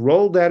and just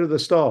rolled out of the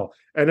stall.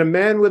 And a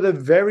man with a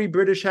very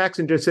British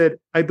accent just said,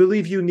 I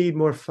believe you need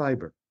more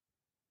fiber.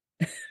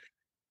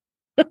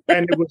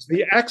 And it was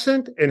the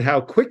accent and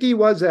how quick he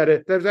was at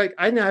it. That was like,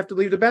 I now have to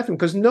leave the bathroom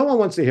because no one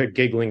wants to hear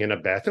giggling in a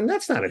bathroom.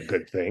 That's not a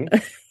good thing.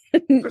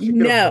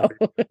 No.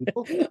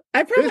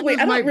 I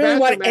don't really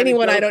want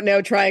anyone I don't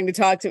know trying to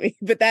talk to me,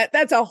 but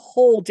that's a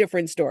whole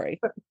different story.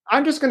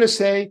 I'm just going to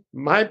say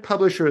my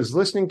publisher is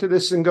listening to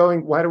this and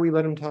going, why do we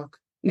let him talk?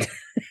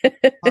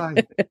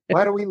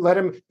 Why do we let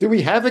him? Do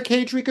we have a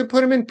cage we could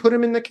put him in? Put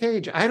him in the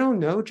cage. I don't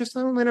know. Just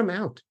don't let him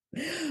out.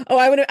 Oh,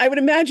 I would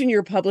imagine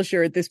your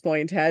publisher at this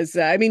point has.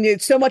 I mean,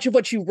 so much of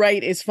what you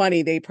write is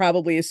funny. They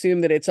probably assume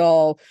that it's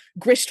all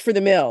grist for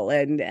the mill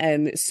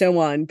and so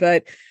on.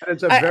 But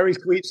It's a I, very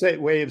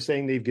sweet way of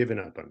saying they've given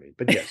up on me.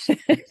 But yes.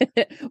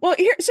 well,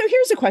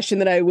 here's a question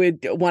that I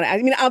would want to ask.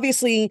 I mean,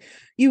 obviously,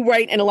 you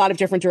write in a lot of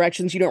different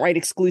directions. You don't write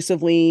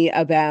exclusively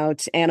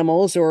about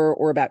animals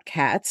or about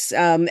cats,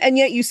 and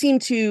yet you seem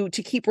to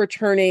keep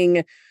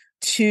returning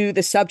to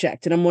the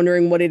subject. And I'm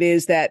wondering what it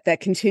is that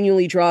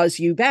continually draws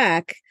you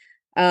back,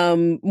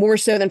 more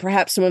so than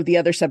perhaps some of the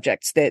other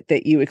subjects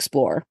that you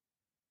explore.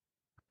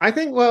 I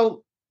think,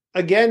 well,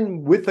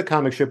 again, with the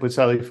comic strip with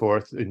Sally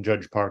Forth and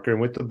Judge Parker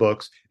and with the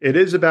books, it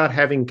is about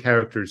having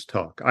characters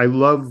talk. I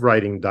love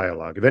writing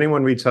dialogue. If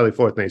anyone reads Sally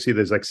Forth and they see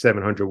there's like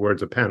 700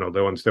 words a panel,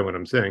 they'll understand what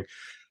I'm saying.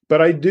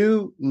 But I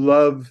do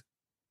love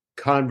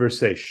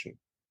conversation.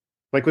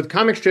 Like with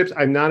comic strips,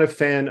 I'm not a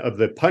fan of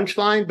the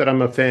punchline, but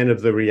I'm a fan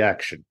of the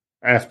reaction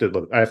after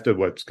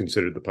what's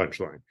considered the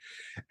punchline.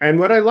 And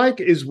what I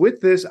like is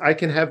with this, I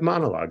can have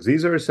monologues.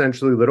 These are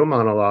essentially little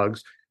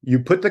monologues. You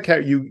put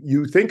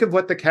you think of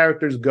what the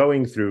character's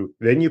going through,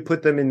 then you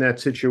put them in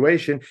that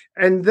situation,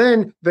 and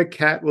then the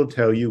cat will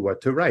tell you what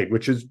to write,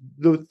 which is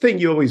the thing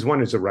you always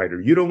want as a writer.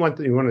 You want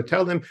to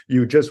tell them,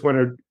 you just want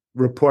to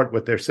report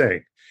what they're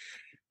saying.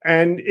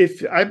 And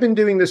if I've been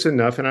doing this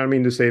enough, and I don't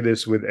mean to say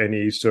this with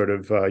any sort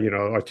of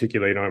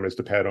articulate arm as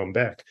to pat on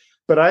back,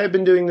 but I have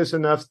been doing this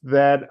enough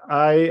that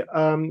I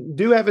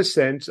do have a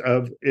sense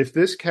of if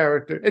this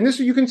character, and this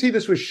you can see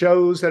this with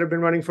shows that have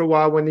been running for a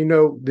while when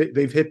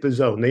they've hit the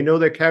zone. They know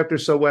their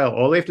characters so well.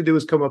 All they have to do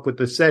is come up with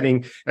the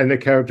setting, and the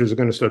characters are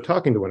going to start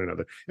talking to one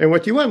another. And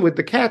what you want with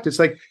the cat, it's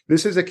like,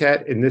 this is a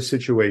cat in this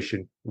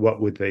situation.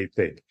 What would they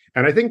think?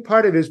 And I think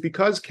part of it is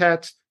because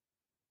cats,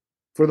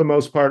 for the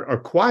most part, are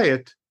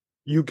quiet.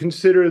 You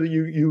consider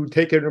you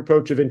take an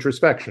approach of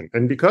introspection.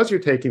 And because you're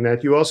taking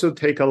that, you also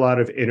take a lot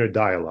of inner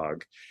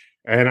dialogue.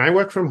 And I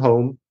work from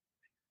home,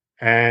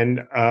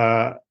 and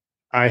I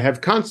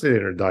have constant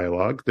inner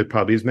dialogue. That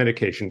probably is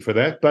medication for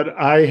that, but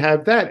I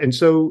have that. And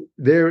so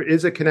there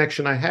is a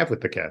connection I have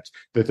with the cats,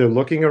 that they're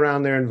looking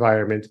around their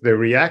environment, they're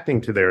reacting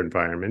to their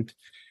environment.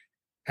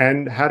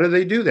 And how do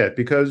they do that?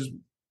 Because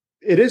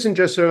it isn't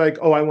just sort of like,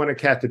 oh, I want a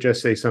cat to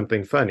just say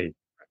something funny.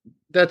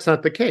 That's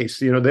not the case.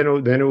 Then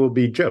it will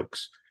be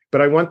jokes.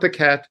 But I want the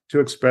cat to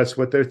express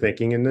what they're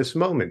thinking in this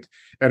moment.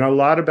 And a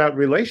lot about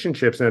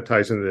relationships, and it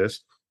ties into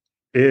this,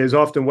 is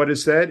often what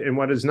is said and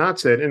what is not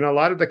said. And a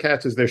lot of the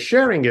cats, is they're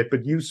sharing it,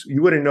 but you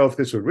wouldn't know if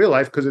this were real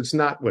life because it's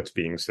not what's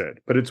being said,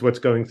 but it's what's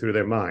going through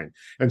their mind.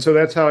 And so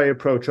that's how I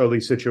approach all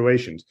these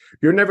situations.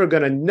 You're never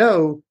going to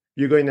know,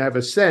 you're going to have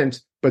a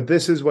sense, but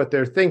this is what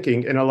they're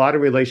thinking. And a lot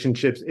of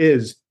relationships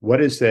is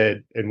what is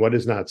said and what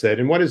is not said.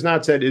 And what is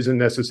not said isn't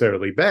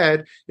necessarily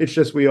bad. It's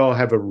just we all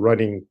have a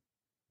running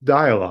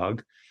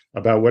dialogue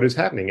about what is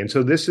happening. And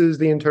so this is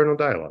the internal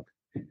dialogue.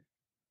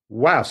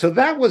 Wow. So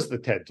that was the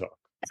TED Talk.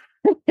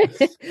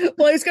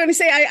 Well, I was going to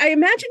say, I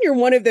imagine you're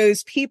one of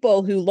those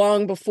people who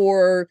long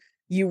before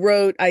you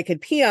wrote I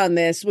Could Pee on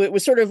This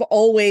was sort of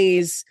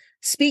always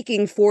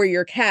speaking for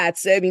your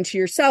cats. I mean, to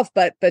yourself,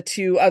 but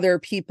to other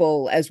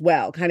people as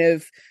well, kind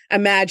of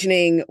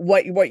imagining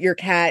what your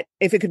cat,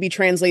 if it could be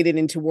translated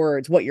into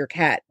words, what your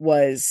cat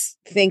was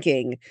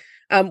thinking.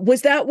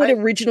 Was that what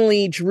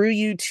originally drew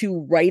you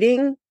to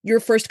writing your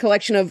first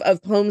collection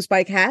of poems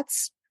by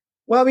cats?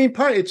 Well, I mean,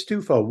 it's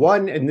twofold.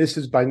 One, and this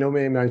is by no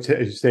means I'm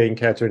saying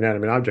cats are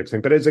inanimate objects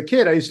thing, but as a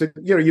kid, I used to,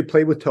 you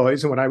play with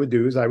toys, and what I would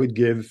do is I would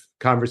give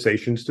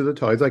conversations to the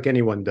toys like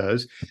anyone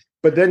does.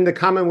 But then the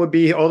comment would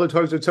be all the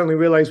toys would suddenly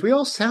realize we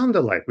all sound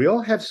alike. We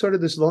all have sort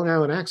of this Long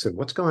Island accent.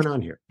 What's going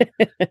on here?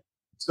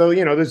 So,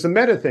 there's the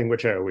meta thing,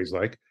 which I always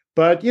like.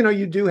 But,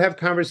 you do have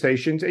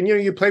conversations, and,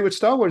 you play with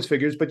Star Wars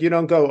figures, but you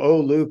don't go, oh,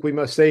 Luke, we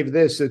must save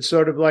this. It's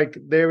sort of like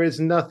there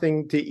is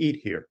nothing to eat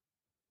here.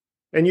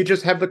 And you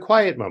just have the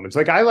quiet moments.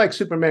 Like I like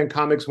Superman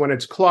comics when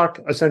it's Clark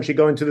essentially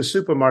going to the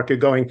supermarket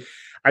going,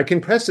 I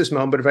can press this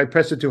moment, but if I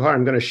press it too hard,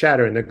 I'm going to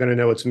shatter and they're going to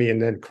know it's me.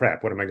 And then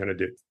crap, what am I going to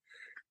do?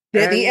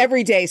 The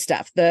everyday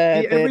stuff,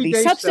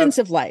 the substance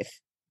of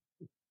life.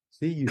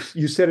 See,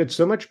 you said it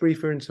so much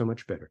briefer and so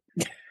much better.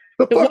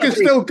 The book is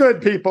still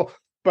good, people.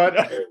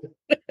 But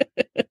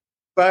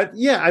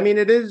yeah, I mean,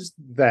 it is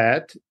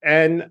that.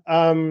 And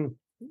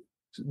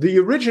the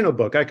original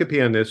book, I Could Pee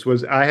on This,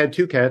 was I had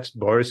two cats,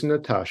 Boris and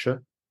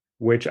Natasha,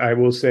 which I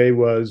will say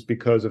was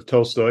because of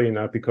Tolstoy and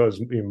not because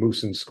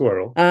Moose and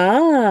Squirrel.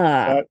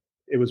 But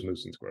it was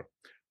Moose and Squirrel.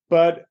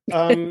 But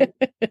so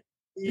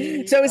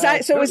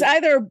it was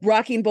either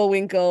Rocky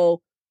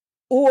Bullwinkle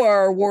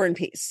or War and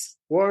Peace.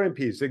 War and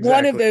Peace, exactly.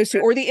 One of those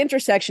two, or the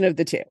intersection of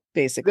the two,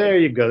 basically. There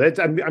you go.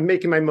 I'm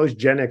making my most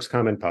Gen X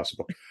comment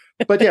possible.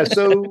 But yeah,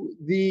 so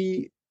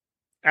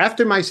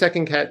after my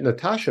second cat,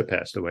 Natasha,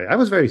 passed away, I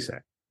was very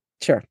sad.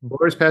 Sure.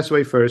 Boris passed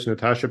away first.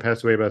 Natasha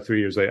passed away about 3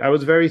 years later. I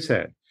was very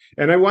sad.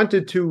 And I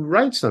wanted to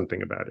write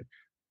something about it.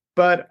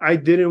 But I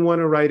didn't want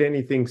to write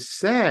anything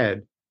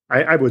sad.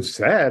 I was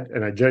sad,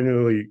 and I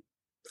genuinely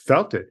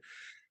felt it.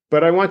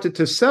 but I wanted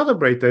to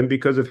celebrate them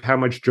because of how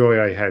much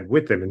joy I had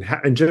with them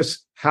and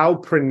just how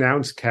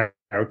pronounced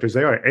characters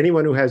they are.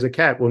 Anyone who has a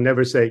cat will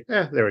never say,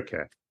 they're a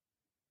cat.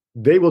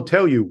 They will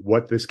tell you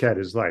what this cat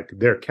is like,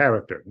 their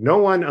character. No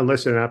one,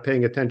 unless they're not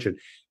paying attention,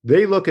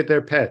 they look at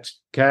their pets,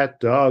 cat,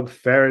 dog,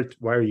 ferret.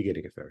 Why are you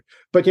getting a ferret?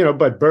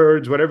 But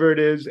birds, whatever it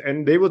is.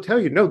 And they will tell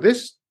you, no,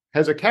 this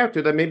has a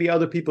character that maybe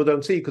other people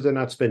don't see because they're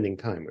not spending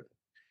time with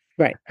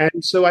it. Right.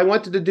 And so I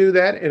wanted to do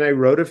that. And I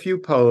wrote a few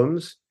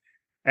poems.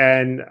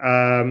 And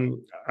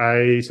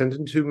I sent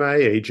them to my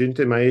agent,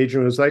 and my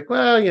agent was like,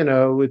 "Well,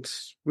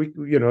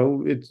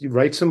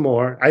 write some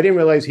more." I didn't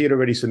realize he had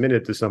already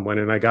submitted to someone,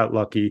 and I got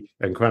lucky,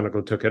 and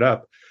Chronicle took it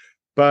up.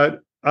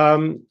 But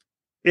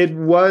it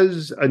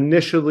was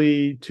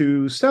initially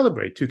to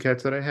celebrate two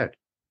cats that I had.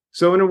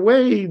 So in a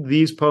way,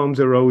 these poems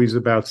are always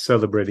about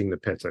celebrating the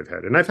pets I've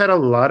had, and I've had a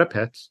lot of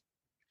pets,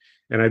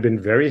 and I've been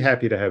very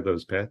happy to have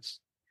those pets.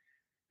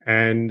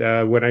 And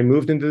when I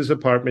moved into this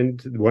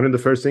apartment, one of the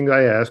first things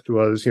I asked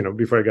was,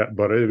 before I got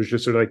bought it, it was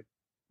just sort of like,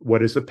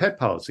 what is the pet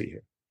policy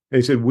here? And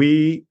he said,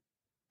 we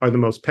are the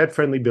most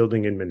pet-friendly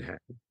building in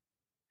Manhattan.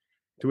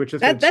 To which I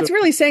said, that's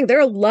really saying there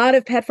are a lot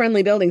of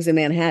pet-friendly buildings in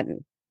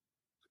Manhattan.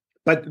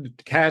 But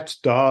cats,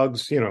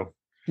 dogs,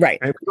 Right.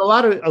 And a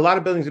lot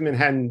of buildings in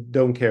Manhattan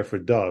don't care for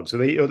dogs. So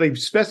they've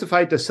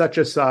specified to such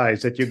a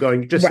size that you're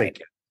going, just say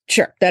cat.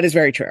 Sure, that is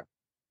very true.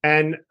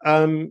 And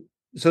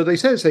so they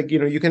said, it's like,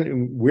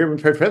 we're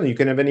pet friendly. You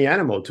can have any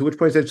animal. To which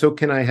point I said, so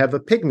can I have a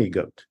pygmy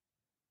goat?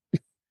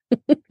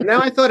 Now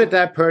I thought at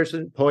that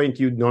point,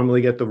 you'd normally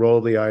get the roll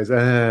of the eyes.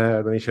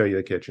 Let me show you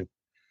the kitchen.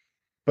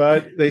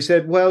 But they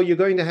said, well, you're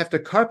going to have to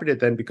carpet it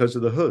then because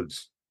of the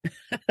hoods.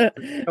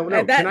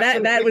 No,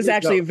 that was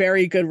actually a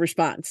very good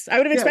response. I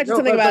would have expected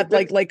something about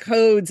like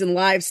codes and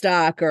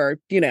livestock or,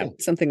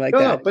 something like that.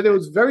 No, but it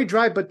was very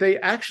dry. But they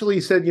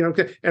actually said,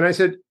 and I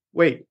said,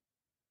 wait,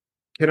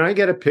 can I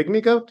get a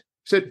pygmy goat?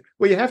 Said,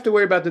 well, you have to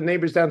worry about the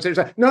neighbors downstairs.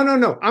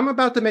 No. I'm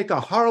about to make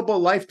a horrible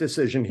life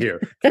decision here.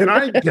 Can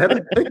I get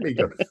a pygmy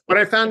goat? What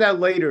I found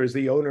out later is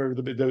the owner,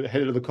 the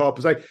head of the co-op,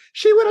 was like,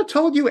 she would have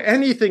told you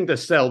anything to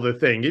sell the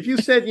thing. If you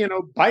said,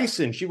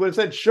 bison, she would have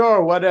said,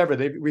 sure, whatever.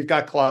 We've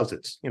got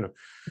closets,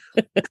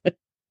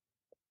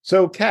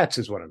 So cats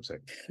is what I'm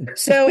saying.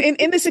 So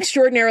in this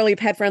extraordinarily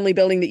pet-friendly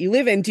building that you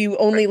live in, do you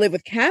only live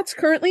with cats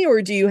currently,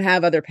 or do you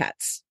have other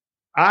pets?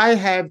 I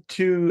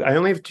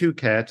only have two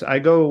cats. I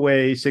go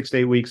away 6 to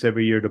 8 weeks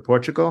every year to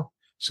Portugal.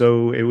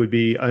 So it would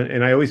be,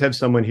 and I always have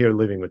someone here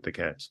living with the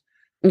cats.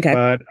 Okay.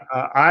 But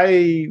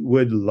I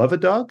would love a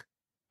dog.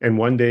 And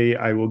one day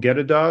I will get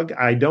a dog.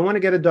 I don't want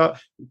to get a dog.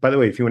 By the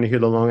way, if you want to hear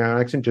the Long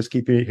Island accent, just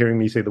keep hearing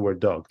me say the word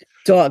dog.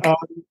 Dog.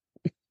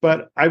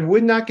 But I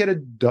would not get a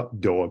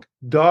dog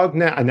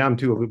now. And now I'm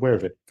too aware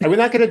of it. I would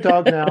not get a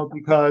dog now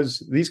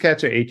because these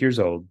cats are 8 years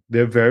old.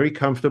 They're very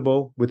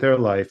comfortable with their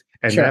life.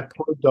 And that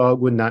poor dog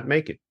would not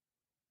make it.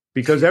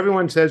 Because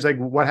everyone says, like,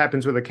 what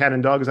happens with a cat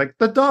and dog is like,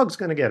 the dog's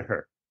going to get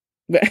hurt.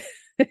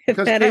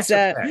 That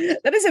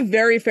is a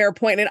very fair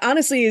point. And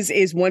honestly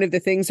is one of the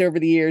things over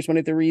the years, one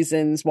of the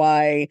reasons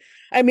why,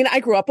 I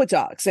grew up with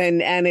dogs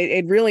and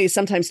it really is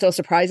sometimes still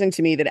surprising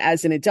to me that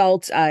as an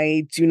adult,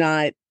 I do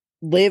not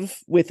live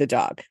with a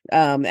dog,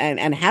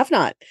 and have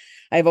not.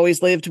 I've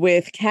always lived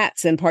with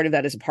cats, and part of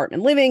that is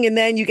apartment living. And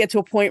then you get to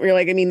a point where you're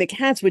like, the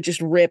cats would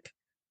just rip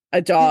a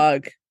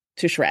dog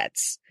to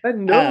shreds. That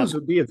nose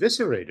would be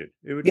eviscerated.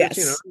 It would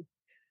just,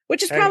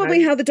 which is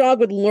probably how the dog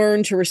would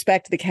learn to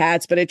respect the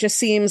cats, but it just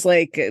seems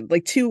like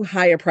too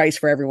high a price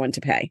for everyone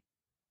to pay.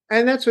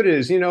 And that's what it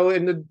is. In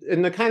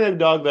the kind of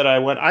dog that I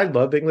want, I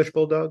love English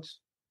bulldogs.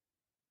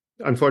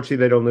 Unfortunately,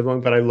 they don't live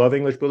long, but I love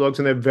English bulldogs,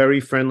 and they're very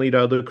friendly to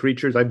other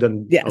creatures. I've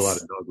done a lot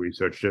of dog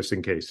research just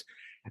in case.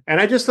 And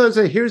I just thought,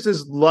 here's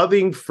this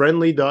loving,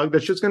 friendly dog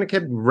that's just going to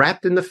get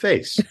wrapped in the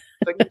face.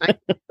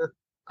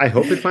 I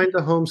hope it finds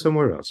a home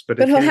somewhere else. But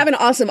he'll have an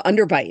awesome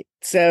underbite,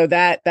 so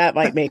that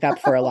might make up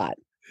for a lot.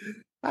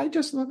 I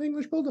just love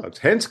English bulldogs.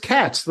 Hence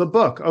Cats, the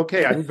book.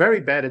 Okay, I'm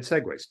very bad at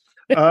segues.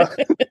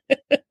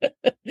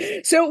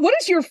 So what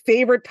is your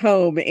favorite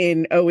poem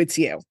in Oh, It's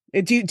You?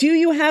 Do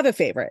you have a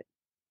favorite?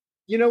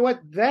 You know what?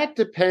 That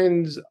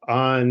depends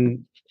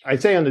on, I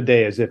say on the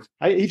day as if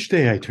each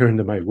day I turn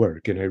to my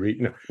work and I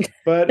read. No,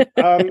 but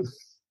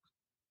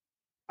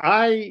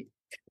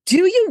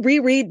do you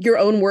reread your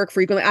own work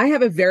frequently? I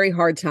have a very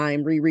hard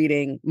time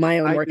rereading my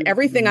own work.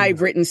 Everything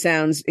I've written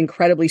sounds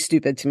incredibly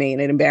stupid to me,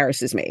 and it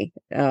embarrasses me.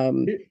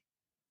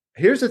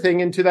 Here's the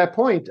thing, and to that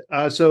point,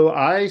 so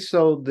I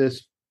sold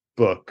this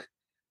book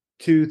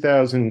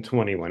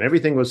 2021.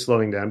 Everything was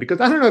slowing down because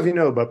I don't know if you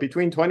know, but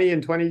between 20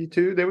 and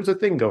 22, there was a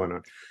thing going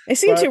on. I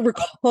seem to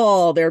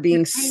recall there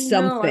being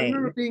something. I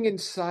remember being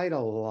inside a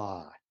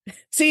lot.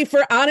 See,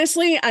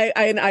 honestly,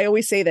 I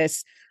always say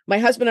this. My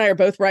husband and I are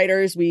both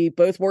writers. We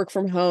both work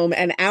from home,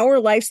 and our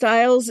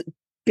lifestyles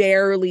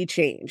barely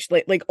changed.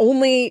 Like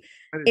only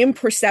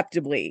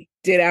imperceptibly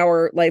did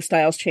our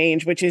lifestyles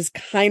change, which is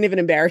kind of an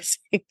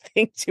embarrassing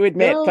thing to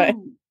admit. But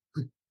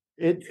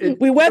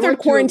we weathered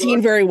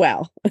quarantine very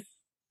well.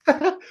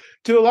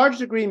 To a large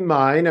degree,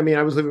 mine. I mean,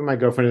 I was living with my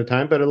girlfriend at the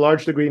time, but a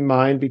large degree,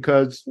 mine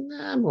because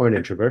I'm more an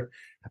introvert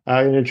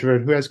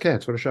who has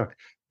cats. What a shock.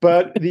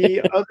 But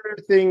the other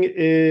thing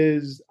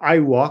is, I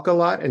walk a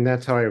lot, and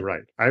that's how I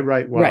write. I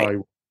write while Right.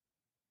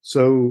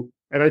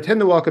 and I tend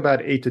to walk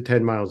about 8 to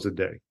 10 miles a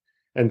day,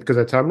 and because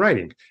that's how I'm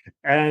writing.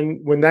 And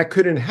when that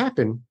couldn't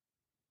happen,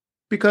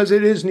 because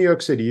it is New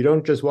York City. You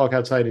don't just walk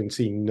outside and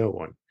see no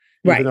one,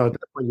 even Right. though at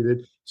that point you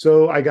did.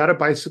 So I got a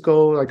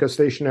bicycle, like a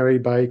stationary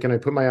bike, and I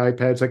put my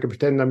iPads. So I could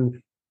pretend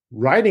I'm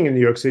riding in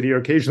New York City or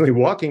occasionally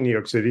walking New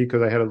York City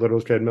because I had a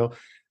little treadmill.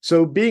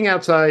 So being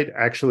outside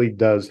actually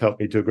does help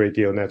me to a great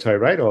deal, and that's how I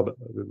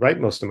write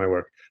most of my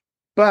work.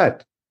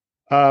 But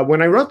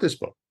when I wrote this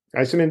book,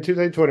 I submitted in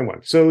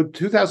 2021. So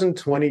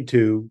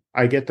 2022,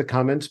 I get the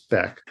comments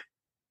back,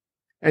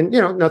 and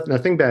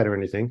nothing bad or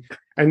anything.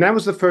 And that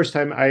was the first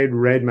time I had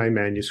read my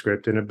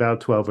manuscript in about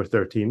 12 or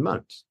 13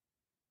 months.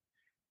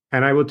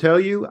 And I will tell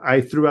you,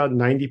 I threw out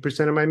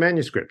 90% of my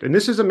manuscript. And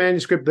this is a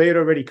manuscript they had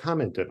already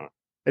commented on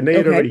and they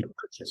had Okay. already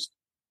purchased.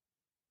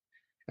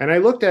 And I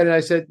looked at it and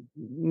I said,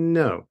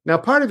 no. Now,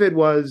 part of it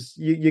was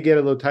you get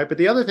a little tight, but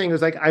the other thing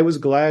was like, I was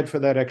glad for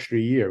that extra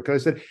year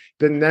because I said,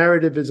 the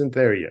narrative isn't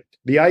there yet.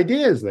 The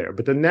idea is there,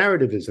 but the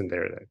narrative isn't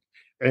there yet.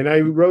 And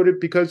I wrote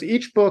it because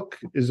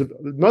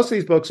most of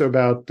these books are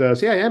about, I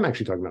am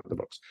actually talking about the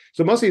books.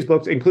 So most of these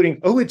books, including,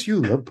 Oh, It's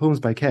You, Love Poems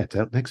by Cats,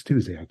 out next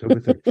Tuesday, October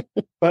 3rd.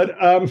 But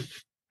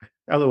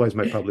otherwise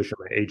my publisher,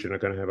 my agent are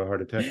going to have a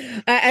heart attack.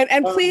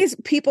 And please,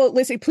 people,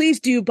 listen, please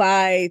do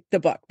buy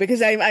the book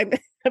because I'm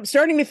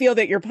starting to feel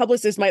that your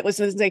publicist might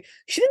listen to this and say,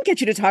 she didn't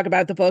get you to talk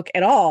about the book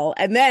at all.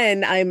 And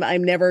then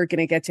I'm never going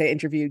to get to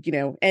interview,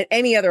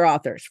 any other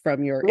authors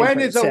from your Gwen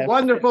input, is a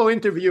wonderful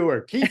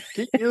interviewer. Keep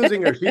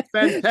using her. She's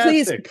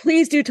fantastic.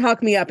 Please do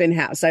talk me up in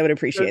house. I would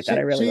appreciate that.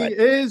 I really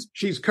would.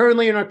 She's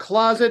currently in her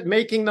closet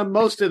making the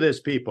most of this,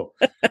 people.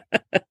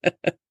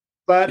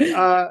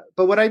 But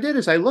what I did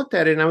is I looked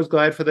at it and I was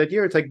glad for that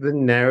year. It's like the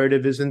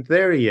narrative isn't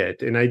there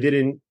yet.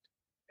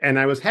 And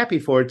I was happy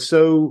for it.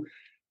 So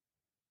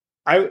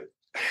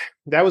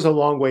that was a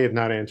long way of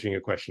not answering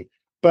your question.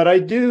 But I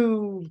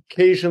do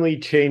occasionally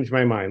change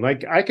my mind.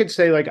 Like I could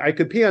say, like, I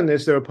could pee on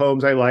this. There are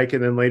poems I like.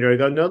 And then later I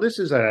go, no, this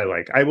is that I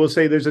like. I will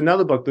say there's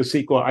another book, the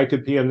sequel. I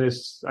could pee on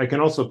this. I can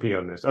also pee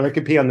on this. Or I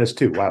could pee on this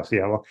too. Wow. See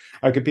how long?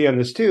 I could pee on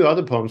this too.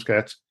 Other poems,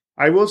 cats.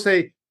 I will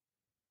say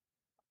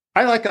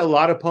I like a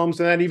lot of poems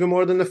than that, even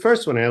more than the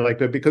first one. I like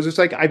that because it's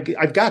like,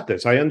 I've got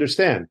this. I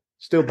understand.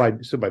 Still buy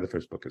the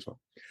first book as well.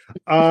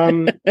 I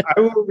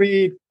will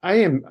read. I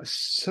am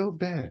so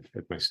bad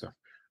at my stuff.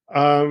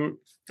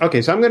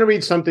 Okay, so I'm going to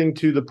read something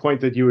to the point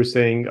that you were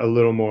saying a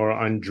little more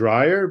on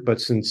drier, but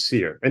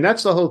sincere. And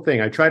that's the whole thing.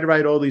 I try to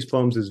write all these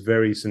poems as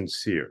very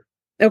sincere.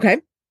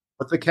 Okay.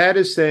 What the cat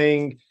is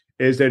saying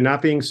is they're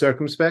not being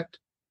circumspect.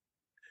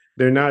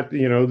 They're not,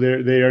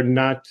 they are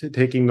not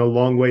taking the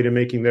long way to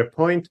making their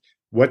point.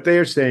 What they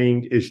are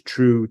saying is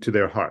true to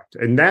their heart.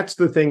 And that's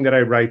the thing that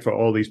I write for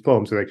all these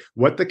poems. So like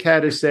what the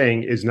cat is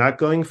saying is not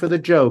going for the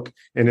joke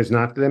and it's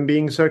not them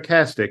being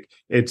sarcastic.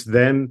 It's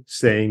them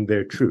saying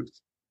their truth.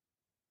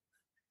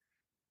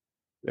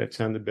 That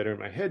sounded better in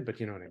my head, but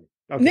you know what I mean.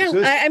 Okay,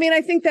 no, I mean,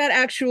 I think that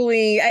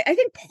actually, I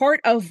think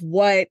part of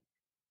what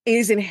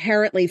is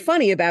inherently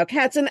funny about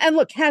cats, and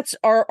look, cats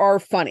are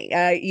funny.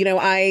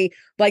 I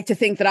like to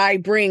think that I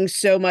bring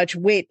so much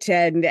wit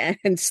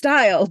and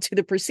style to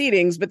the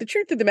proceedings, but the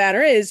truth of the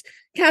matter is,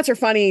 cats are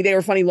funny. They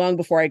were funny long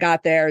before I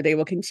got there. They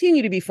will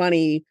continue to be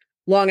funny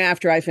long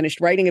after I finished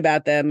writing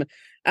about them.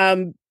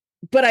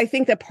 But I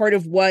think that part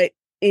of what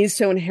is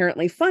so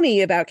inherently funny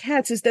about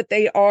cats is that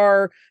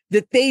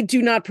they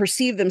do not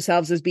perceive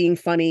themselves as being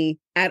funny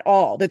at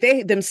all, that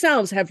they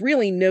themselves have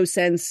really no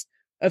sense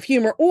of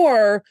humor,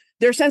 or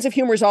their sense of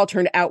humor is all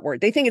turned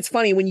outward. They think it's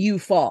funny when you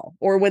fall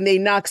or when they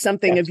knock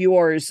something of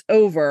yours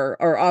over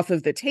or off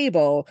of the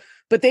table,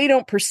 but they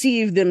don't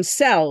perceive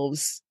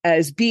themselves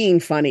as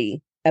being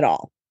funny at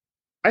all.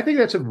 I think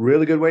that's a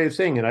really good way of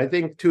saying it. I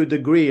think to a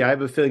degree, I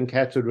have a feeling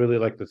cats would really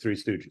like the Three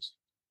Stooges.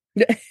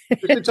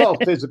 It's all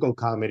physical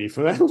comedy.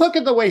 Look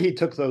at the way he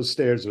took those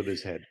stairs with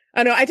his head.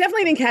 I know. I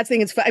definitely think cats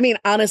think it's funny. I mean,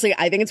 honestly,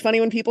 I think it's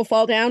funny when people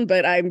fall down,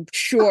 but I'm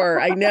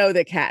sure I know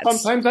that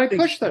cats. Sometimes I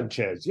push them,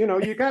 Ches.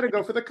 You got to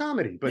go for the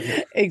comedy. But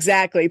yeah.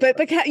 Exactly. But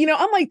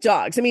unlike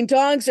dogs, I mean,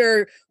 dogs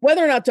are,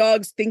 whether or not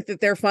dogs think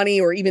that they're funny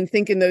or even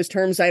think in those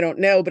terms, I don't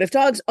know. But if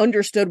dogs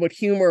understood what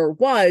humor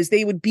was,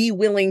 they would be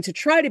willing to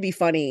try to be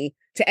funny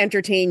to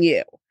entertain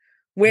you.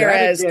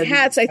 Whereas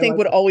cats, I think,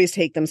 would always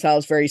take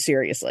themselves very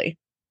seriously.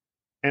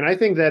 And I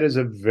think that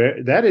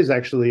is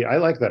actually, I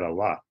like that a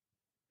lot.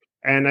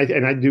 And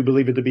I do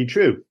believe it to be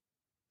true.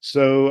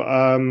 So,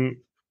 I'm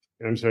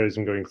sorry as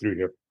I'm going through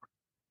here.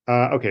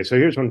 Okay, so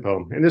here's one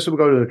poem. And this will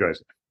go to the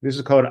dress. This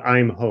is called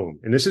I'm Home.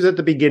 And this is at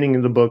the beginning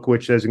of the book,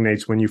 which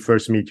designates when you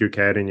first meet your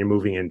cat and you're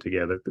moving in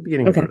together. At the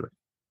beginning of the book.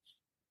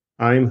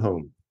 I'm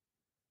home.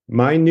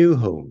 My new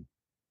home,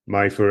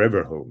 my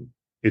forever home,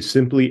 is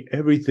simply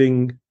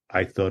everything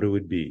I thought it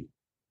would be.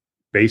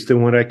 Based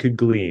on what I could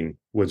glean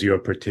was your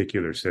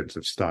particular sense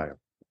of style.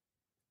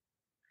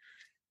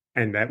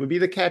 And that would be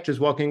the cat just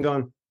walking,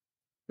 going,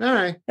 all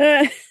right,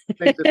 Uh,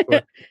 make this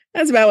work.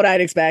 That's about what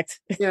I'd expect.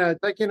 Yeah,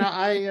 like,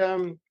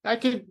 I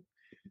could,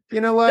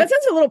 you know That what?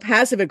 sounds a little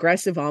passive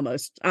aggressive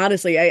almost.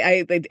 Honestly,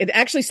 it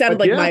actually sounded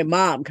But like yeah, my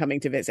mom coming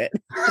to visit.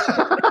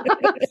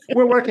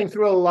 we're working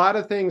through a lot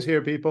of things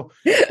here, people.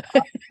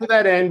 To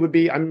that end would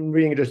be, I'm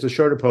reading just a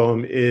shorter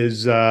poem,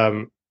 is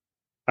I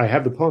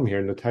have the poem here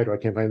in the title. I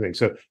can't find anything.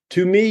 So,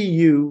 to me,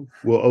 you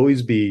will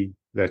always be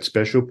that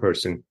special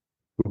person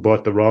who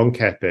bought the wrong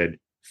cat bed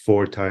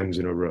 4 times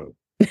in a row.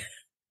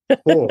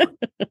 4.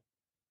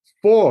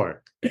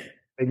 4.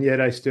 And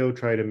yet I still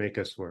try to make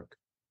us work.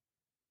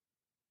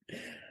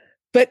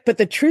 But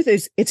the truth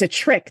is, it's a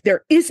trick.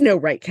 There is no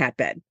right cat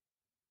bed.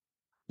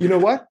 You know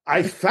what?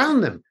 I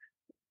found them.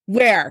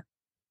 Where?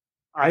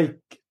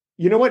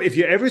 You know what? If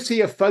you ever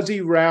see a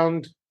fuzzy,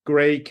 round,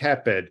 gray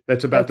cat bed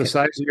that's about the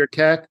size of your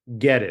cat,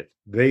 get it.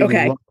 They love,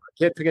 I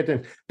can't forget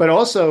them. But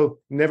also,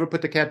 never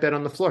put the cat bed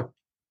on the floor.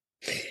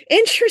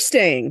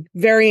 Interesting.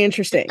 Very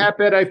interesting. The cat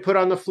bed I put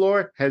on the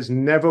floor has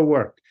never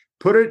worked.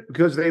 Put it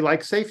because they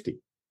like safety.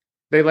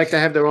 They like to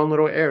have their own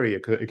little area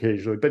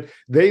occasionally, but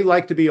they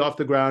like to be off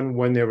the ground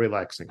when they're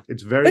relaxing.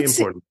 It's very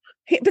important.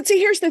 But see,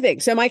 here's the thing.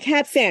 So my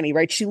cat Fanny,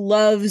 right? She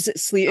loves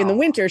sleep in the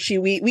winter.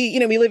 We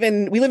live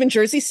in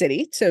Jersey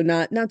City, so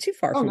not too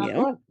far from you.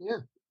 Far. Yeah.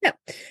 Yeah.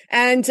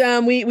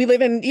 And we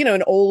live in,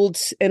 an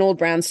old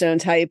brownstone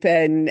type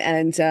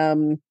and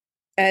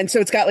so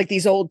it's got like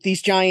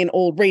these giant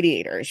old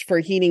radiators for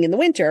heating in the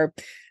winter.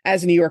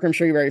 As a New Yorker, I'm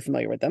sure you're very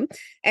familiar with them.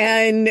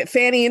 And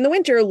Fanny in the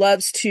winter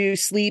loves to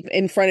sleep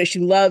in front of, she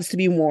loves to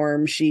be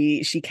warm.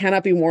 She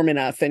cannot be warm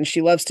enough. And she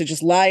loves to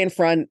just lie in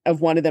front of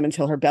one of them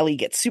until her belly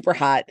gets super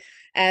hot.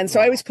 And so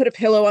I always put a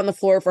pillow on the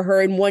floor for her.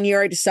 And one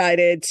year I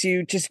decided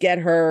to just get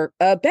her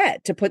a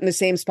bed to put in the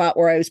same spot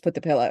where I always put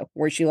the pillow,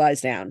 where she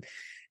lies down.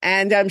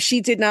 And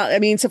she did not,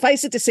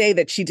 suffice it to say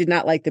that she did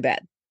not like the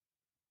bed.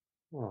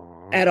 Aww.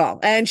 At all.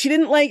 And she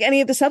didn't like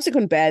any of the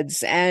subsequent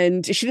beds.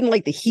 And she didn't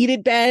like the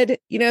heated bed,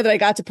 that I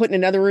got to put in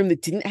another room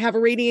that didn't have a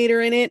radiator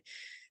in it.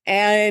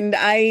 And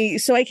I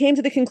came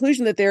to the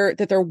conclusion that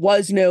there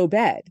was no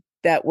bed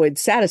that would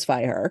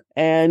satisfy her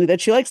and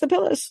that she likes the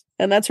pillows.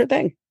 And that's her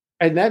thing.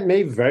 And that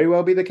may very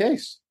well be the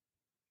case.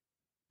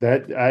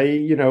 That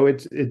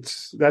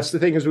that's the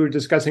thing, as we were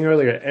discussing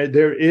earlier,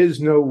 there is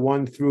no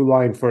one through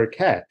line for a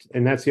cat.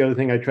 And that's the other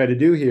thing I try to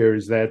do here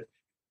is that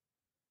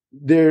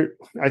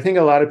I think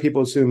a lot of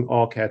people assume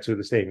all cats are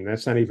the same. And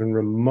that's not even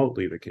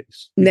remotely the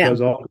case.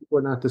 Because all people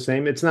are not the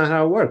same. It's not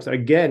how it works.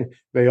 Again,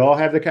 they all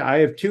have I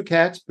have 2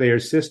 cats. They are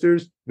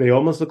sisters. They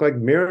almost look like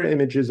mirror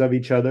images of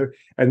each other.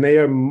 And they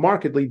are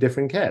markedly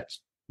different cats.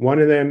 One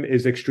of them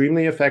is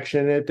extremely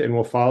affectionate and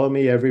will follow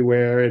me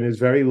everywhere and is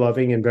very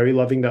loving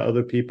to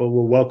other people,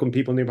 will welcome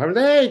people in the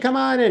apartment. Hey, come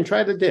on in,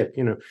 try the dip,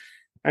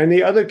 And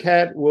the other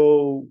cat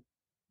will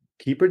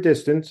keep her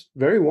distance,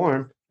 very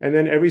warm. And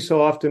then every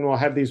so often we'll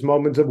have these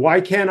moments of,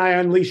 why can't I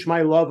unleash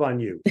my love on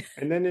you?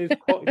 And then it's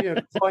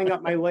clawing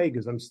up my leg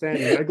as I'm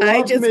standing. Like,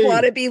 I just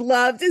want to be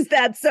loved. Is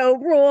that so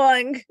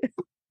wrong?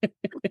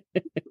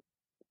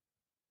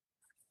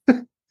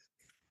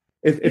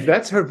 If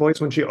that's her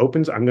voice when she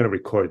opens, I'm going to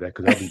record that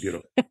because that'll be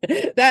beautiful.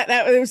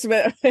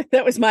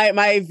 that was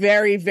my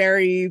very,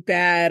 very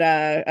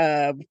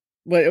bad.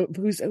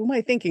 Who am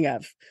I thinking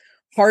of?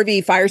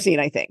 Harvey Firestein,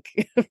 I think,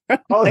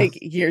 like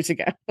years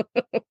ago.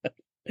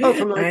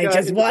 I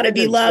just want to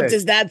be loved. Day.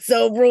 Is that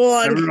so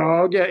wrong?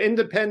 Oh, yeah.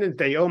 Independence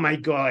Day. Oh, my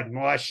God.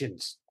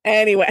 Martians.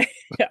 Anyway.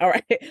 All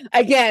right.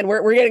 Again,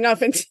 we're getting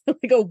off into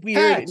like a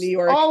weird cats. New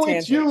York. Oh, tangent.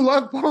 It's You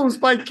Love Poems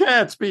by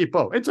Cats,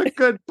 people. It's a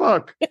good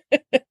book.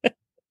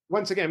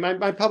 Once again,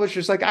 my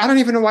publisher's like, I don't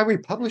even know why we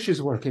publish his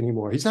work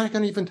anymore. He's not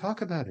going to even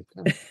talk about it.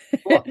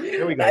 Look,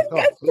 there we go.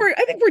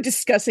 I think we're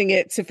discussing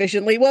it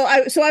sufficiently. Well,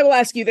 I will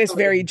ask you this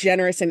very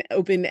generous and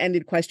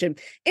open-ended question.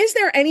 Is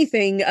there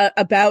anything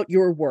about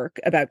your work,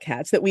 about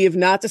cats, that we have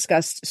not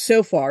discussed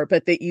so far,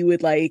 but that you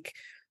would like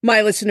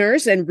my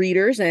listeners and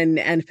readers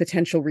and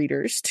potential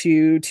readers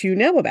to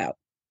know about?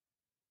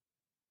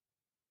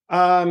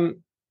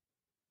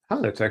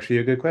 That's actually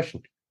a good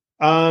question.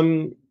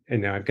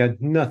 And now I've got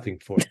nothing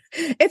for it.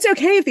 It's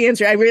okay if the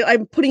answer.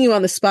 I'm putting you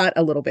on the spot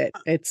a little bit.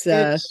 It's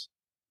a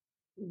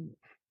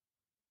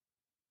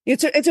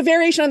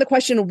variation on the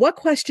question. What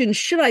question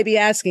should I be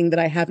asking that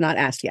I have not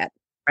asked yet?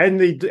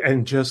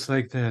 And just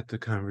like that, the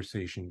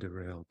conversation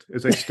derailed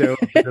as I stare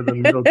into the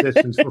middle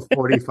distance for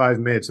 45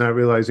 minutes, not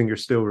realizing you're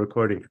still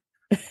recording.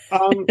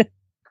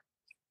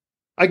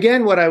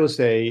 Again, what I will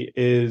say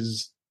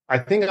is, I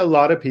think not a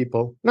lot of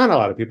people,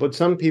 but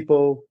some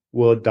people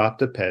will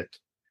adopt a pet,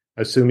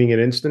 assuming an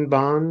instant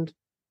bond,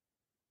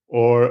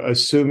 or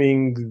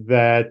assuming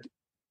that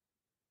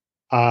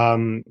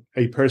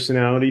a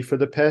personality for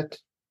the pet.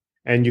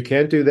 And you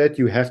can't do that.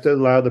 You have to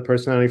allow the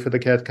personality for the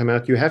cat to come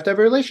out. You have to have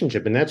a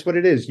relationship. And that's what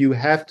it is. You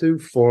have to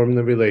form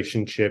the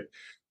relationship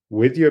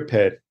with your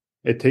pet.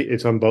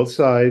 It's on both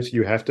sides.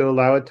 You have to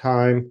allow it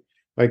time.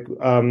 Like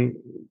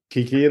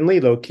Kiki and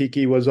Lilo.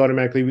 Kiki was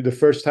automatically, the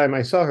first time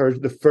I saw her,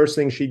 the first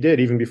thing she did,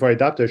 even before I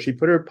adopted her, she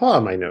put her paw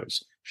on my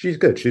nose. She's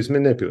good. She's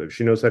manipulative.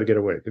 She knows how to get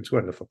away. It's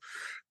wonderful.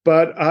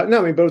 But no,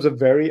 I mean, but it was a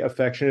very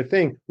affectionate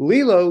thing.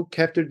 Lilo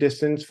kept her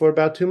distance for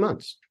about 2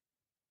 months.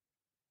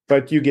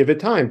 But you give it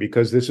time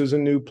because this was a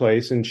new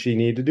place and she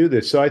needed to do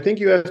this. So I think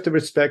you have to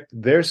respect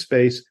their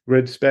space,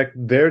 respect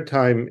their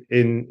time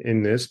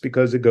in this,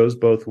 because it goes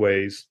both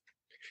ways.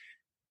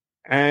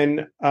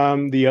 And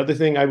the other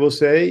thing I will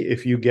say,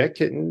 if you get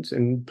kittens,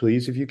 and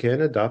please, if you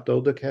can, adopt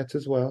older cats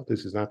as well.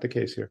 This is not the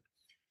case here.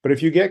 But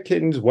if you get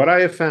kittens, what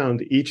I have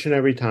found each and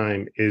every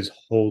time is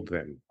hold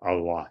them a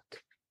lot.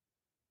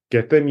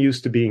 Get them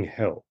used to being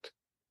held.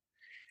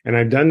 And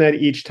I've done that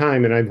each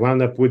time, and I've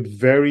wound up with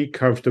very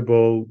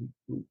comfortable,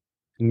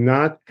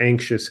 not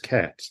anxious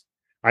cats.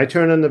 I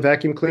turn on the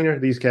vacuum cleaner,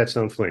 these cats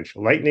don't flinch.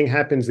 Lightning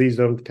happens,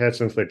 cats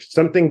don't flinch.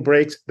 Something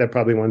breaks, they're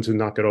probably ones who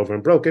knock it over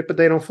and broke it, but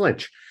they don't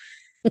flinch.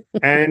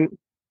 And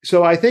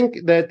so I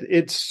think that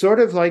it's sort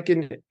of like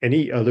in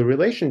any other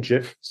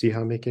relationship. See how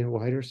I'm making it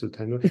wider?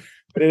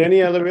 But in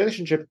any other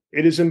relationship,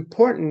 it is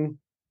important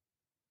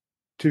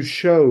to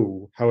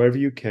show, however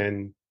you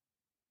can,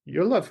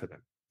 your love for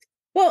them.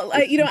 Well,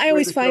 I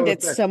always find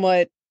it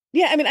somewhat,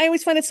 I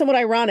always find it somewhat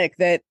ironic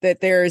that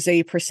there's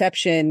a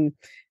perception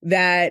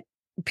that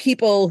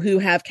people who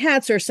have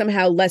cats are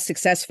somehow less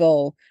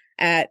successful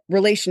at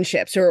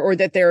relationships, or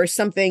that there is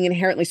something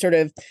inherently sort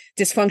of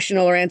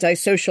dysfunctional or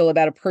antisocial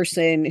about a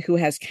person who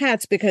has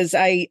cats, because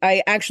I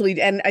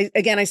actually, and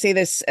I say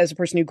this as a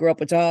person who grew up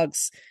with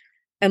dogs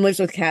and lives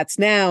with cats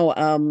now,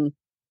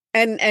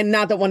 and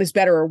not that one is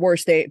better or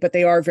worse, but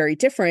they are very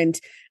different.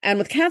 And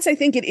with cats, I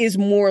think it is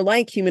more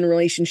like human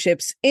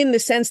relationships in the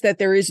sense that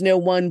there is no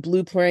one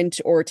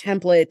blueprint or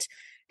template,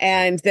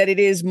 and that it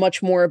is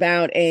much more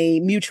about a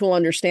mutual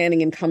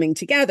understanding and coming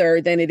together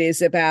than it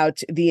is about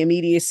the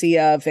immediacy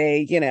of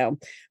a,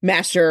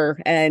 master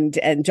and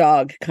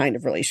dog kind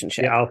of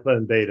relationship. The alpha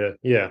and beta.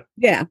 Yeah.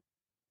 Yeah.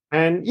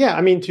 And yeah,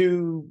 I mean,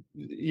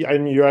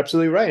 and you're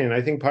absolutely right. And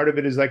I think part of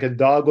it is like a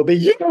dog will be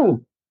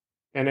you,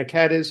 and a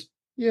cat is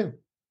you.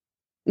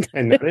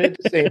 And not in a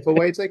disdainful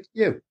way. It's like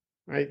you.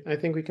 I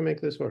think we can make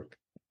this work.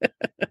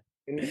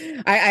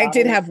 I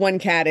did have one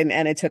cat,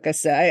 and it took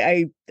us.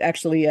 I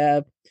actually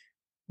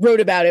wrote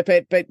about it,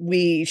 but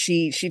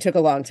she took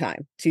a long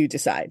time to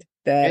decide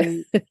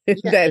to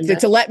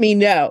let me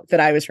know that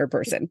I was her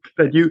person.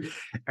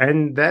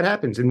 And that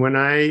happens. And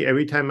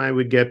every time I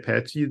would get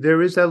pets,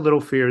 there is that little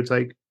fear. It's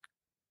like,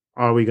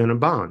 are we going to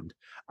bond?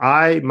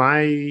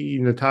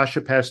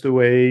 Natasha passed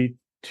away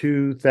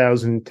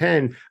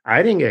 2010.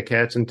 I didn't get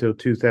cats until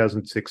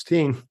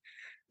 2016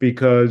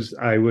 because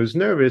I was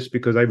nervous,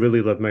 because I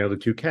really loved my other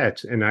two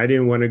cats, and I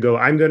didn't want to go,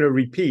 I'm going to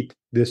repeat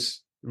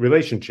this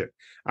relationship.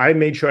 I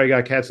made sure I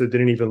got cats that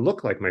didn't even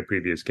look like my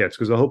previous cats,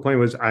 because the whole point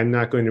was I'm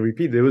not going to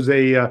repeat. There was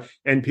a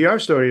NPR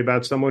story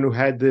about someone who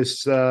had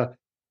this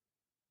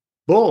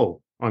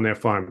bull on their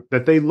farm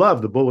that they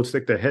loved. The bull would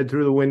stick their head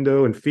through the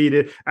window and feed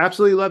it.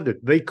 Absolutely loved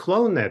it. They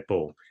cloned that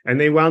bull, and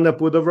they wound up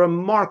with a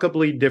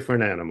remarkably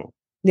different animal.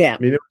 Yeah. I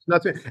mean, it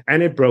was nothing,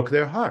 and it broke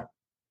their heart,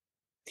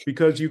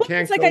 because you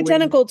can't. It's like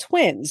identical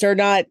twins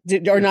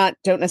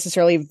don't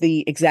necessarily have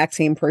the exact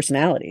same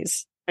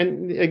personalities.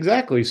 And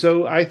exactly.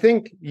 So I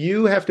think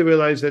you have to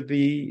realize that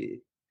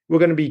we're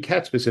going to be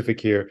cat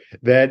specific here,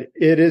 that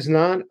it is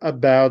not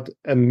about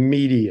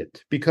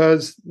immediate,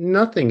 because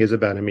nothing is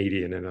about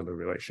immediate in another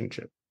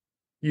relationship.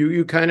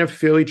 You kind of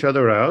feel each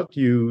other out.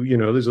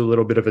 There's a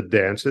little bit of a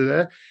dance to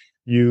that.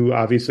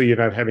 You're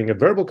not having a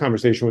verbal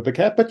conversation with the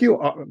cat,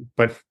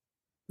 but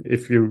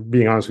if you're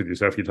being honest with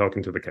yourself, you're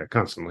talking to the cat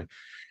constantly,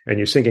 and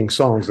you're singing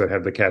songs that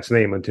have the cat's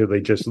name until they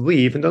just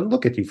leave and don't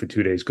look at you for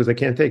 2 days because they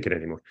can't take it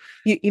anymore.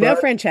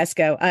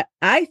 Francesco,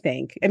 I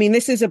think,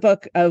 this is a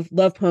book of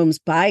love poems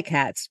by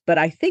cats, but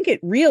I think it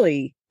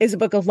really is a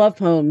book of love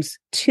poems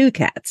to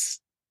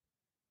cats.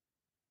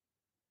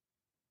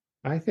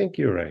 I think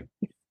you're right.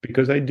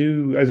 Because I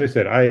do, as I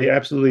said, I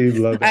absolutely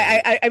love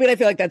that. I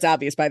feel like that's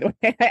obvious, by the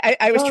way.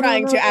 I was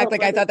trying to act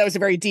like I thought that was a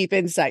very deep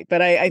insight,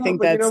 but I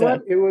think that's...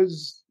 what? It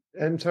was...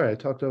 I'm sorry, I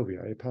talked over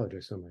you. I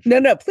apologize so much.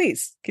 No,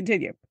 please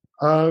continue.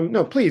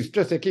 No, please,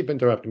 just keep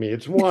interrupting me.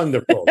 It's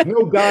wonderful.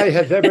 No guy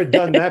has ever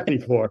done that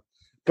before.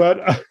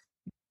 But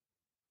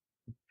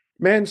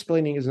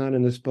mansplaining is not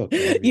in this book.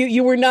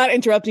 You were not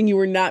interrupting. You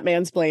were not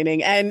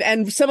mansplaining.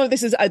 And some of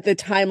this is at the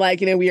time,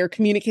 we are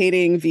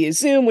communicating via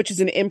Zoom, which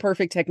is an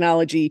imperfect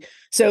technology.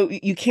 So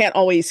you can't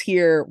always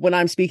hear when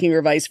I'm speaking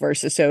or vice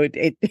versa. So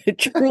it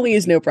truly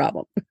is no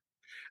problem.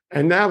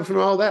 And now from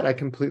all that, I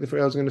completely forgot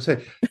what I was going to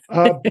say.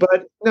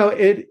 But no,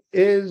 it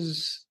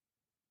is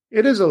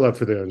a love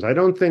for the animals. I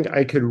don't think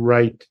I could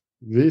write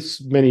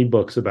this many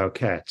books about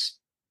cats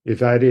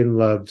if I didn't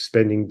love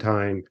spending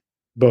time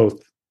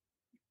both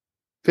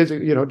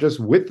physically,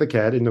 just with the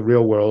cat in the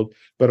real world,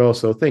 but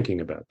also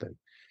thinking about them.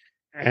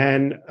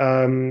 And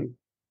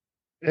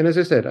as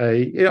I said,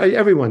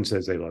 everyone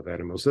says they love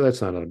animals, so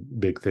that's not a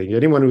big thing.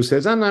 Anyone who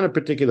says I'm not a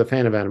particular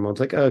fan of animals,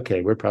 like,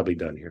 okay, we're probably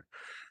done here.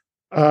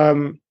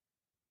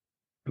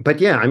 But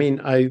yeah, I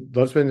mean, I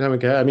love spending time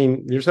with cats. I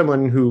mean, you're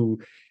someone who,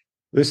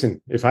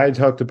 listen, if I had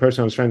talked to the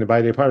person I was trying to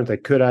buy the apartment,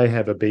 like, could I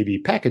have a baby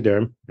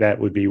pachyderm? That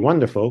would be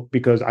wonderful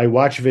because I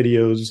watch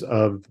videos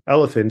of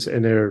elephants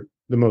and they're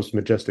the most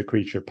majestic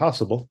creature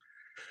possible.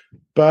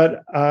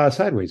 But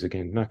sideways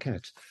again, not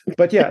cats.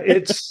 But yeah,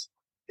 it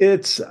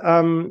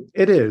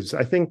is.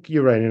 I think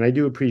you're right, and I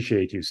do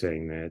appreciate you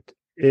saying that.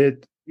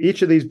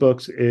 Each of these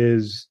books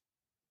is,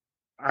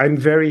 I'm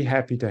very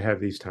happy to have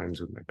these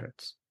times with my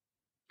pets.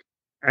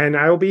 And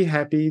I'll be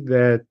happy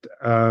that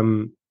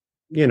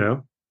you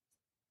know,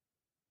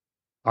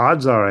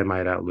 odds are I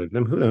might outlive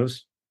them. Who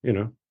knows? You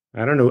know,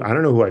 I don't know. I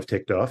don't know who I've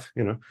ticked off,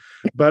 you know.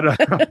 But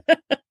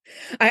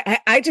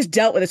I just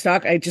dealt with a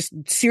stalker. I just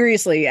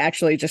seriously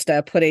actually just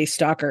put a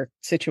stalker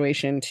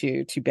situation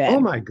to bed. oh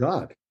my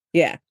God.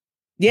 Yeah.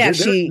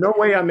 There's no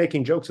way I'm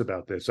making jokes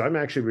about this. I'm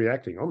actually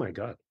reacting. Oh my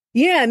God.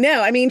 Yeah,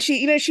 no, I mean,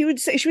 she would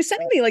say, she was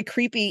sending me like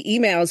creepy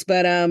emails,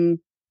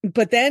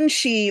 but then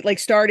she like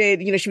started,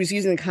 she was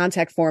using the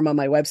contact form on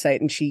my website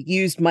and she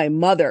used my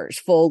mother's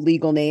full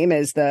legal name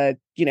as the,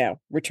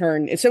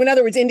 return. So in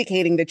other words,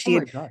 indicating that she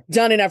had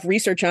done enough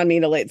research on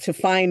me to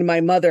find my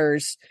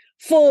mother's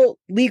full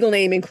legal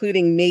name,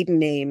 including maiden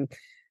name.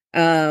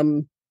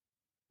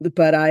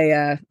 But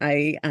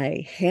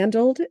I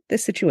handled the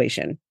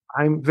situation.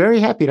 I'm very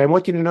happy. And I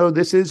want you to know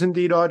this is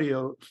indeed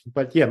audio.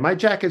 But yeah, my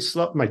jack is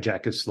slaw. My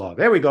jack is slaw.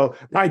 There we go.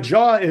 My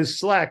jaw is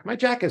slack. My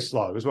jack is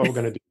slaw is what we're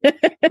going to do.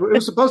 It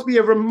was supposed to be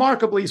a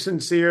remarkably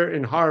sincere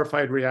and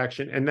horrified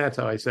reaction. And that's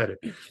how I said it.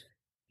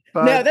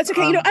 But, no, that's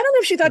okay. I don't know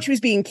if she thought she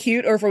was being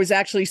cute or if it was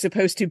actually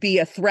supposed to be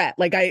a threat.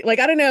 I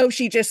don't know if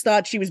she just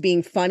thought she was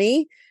being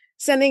funny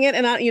sending it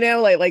and not,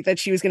 like that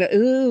she was going to,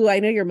 ooh, I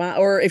know your mom,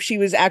 or if she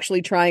was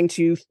actually trying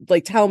to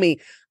like, tell me,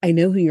 I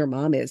know who your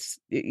mom is,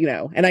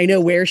 and I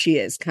know where she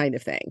is kind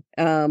of thing.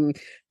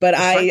 But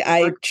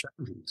I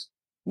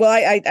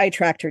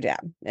tracked her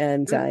down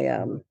and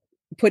I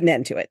put an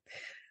end to it.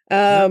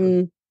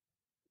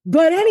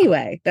 But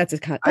anyway, that's a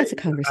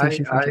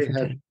conversation for a different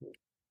time.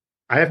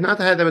 I have not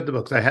had that with the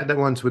books. I had that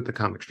once with the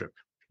comic strip.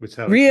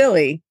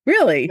 Really?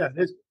 Yeah.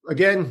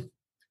 Again,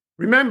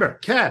 remember,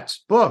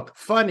 cats, book,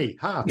 funny,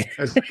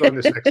 as on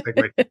this next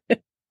segue.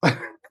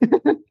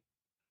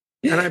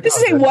 This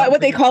is what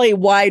they call a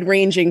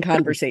wide-ranging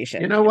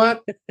conversation. You know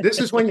what? This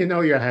is when you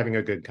know you're having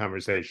a good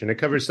conversation. It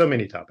covers so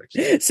many topics.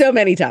 So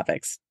many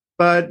topics.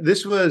 But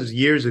this was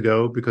years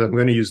ago because I'm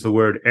going to use the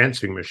word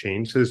answering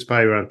machine. So this is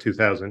probably around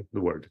 2000,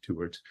 the two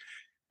words.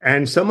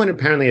 And someone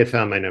apparently had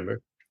found my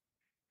number.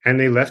 And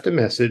they left a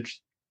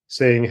message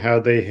saying how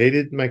they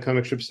hated my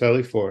comic strip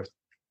Sally Forth.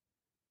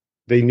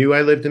 They knew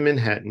I lived in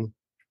Manhattan.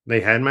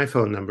 They had my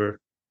phone number,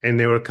 and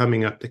they were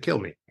coming up to kill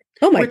me.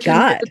 Oh, my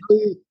God.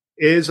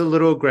 Is a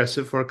little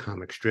aggressive for a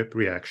comic strip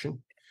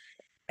reaction.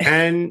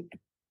 And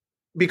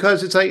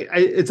because it's like,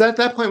 it's at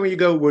that point where you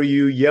go, were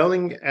you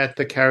yelling at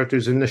the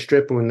characters in the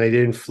strip, and when they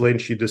didn't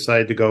flinch, you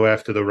decide to go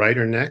after the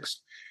writer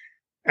next?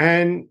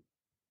 And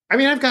I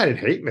mean, I've gotten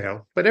hate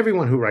mail, but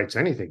everyone who writes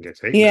anything gets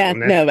hate mail. Yeah,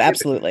 no,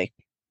 absolutely.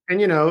 And,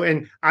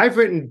 and I've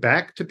written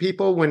back to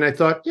people when I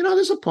thought,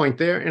 there's a point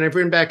there. And I've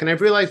written back and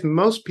I've realized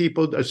most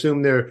people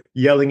assume they're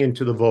yelling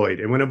into the void.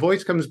 And when a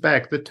voice comes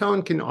back, the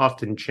tone can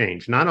often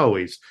change, not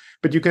always,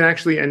 but you can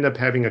actually end up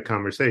having a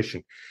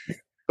conversation.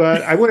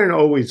 But I wouldn't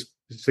always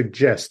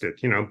suggest it,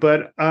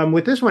 But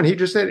with this one, he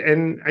just said,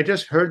 and I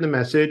just heard the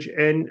message.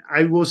 And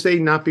I will say,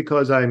 not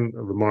because I'm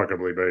a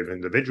remarkably brave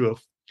individual.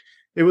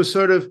 It was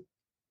sort of,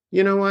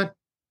 you know what?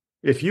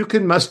 If you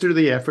can muster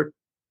the effort,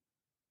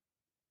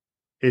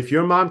 if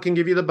your mom can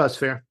give you the bus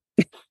fare,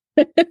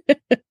 if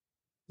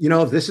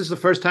this is the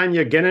first time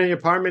you're getting in your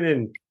apartment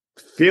and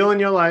feeling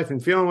your life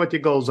and feeling what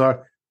your goals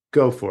are,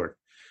 go for it.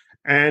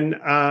 And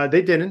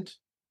they didn't.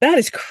 That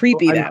is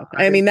creepy, though.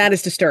 I mean, that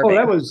is disturbing.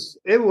 I think I was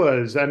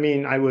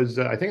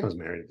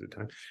married at the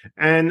time.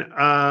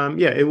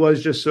 And it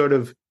was just sort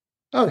of,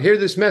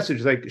 here's this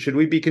message. Like, should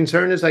we be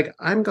concerned? It's like,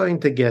 I'm going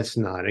to guess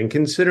not. And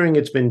considering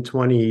it's been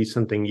 20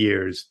 something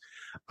years,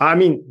 I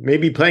mean,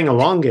 maybe playing a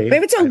long game.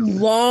 Maybe it's a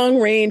long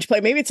range play.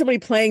 Maybe it's somebody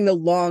playing the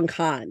long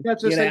con.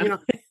 That's just saying,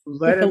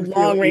 let him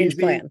long range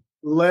plan.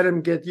 Let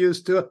him get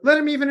used to it. Let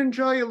him even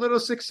enjoy a little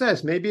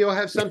success. Maybe it'll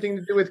have something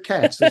to do with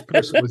cats. This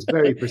person was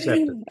very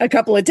perceptive. A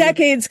couple of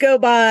decades go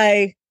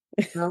by.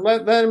 Now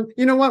let him.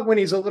 You know what? When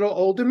he's a little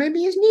older,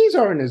 maybe his knees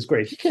aren't as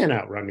great. He can't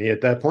outrun me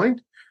at that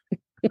point.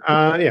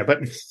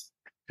 But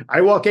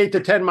I walk 8 to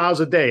 10 miles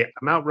a day.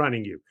 I'm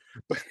outrunning you.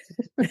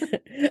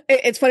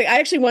 It's funny. I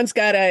actually once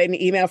got an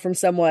email from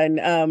someone,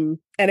 and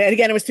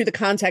again, it was through the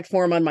contact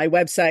form on my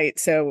website,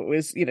 so it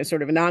was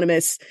sort of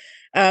anonymous.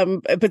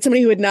 But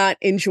somebody who had not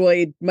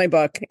enjoyed my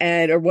book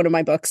or one of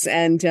my books,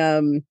 and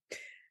said,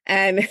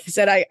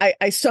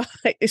 I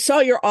saw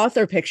your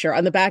author picture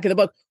on the back of the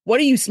book. What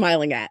are you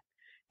smiling at?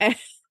 And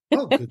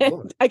good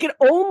Lord. I could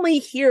only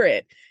hear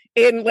it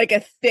in like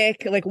a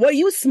thick, like, what are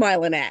you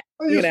smiling at?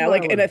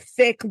 Like in a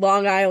thick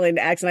Long Island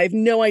accent. I have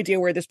no idea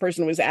where this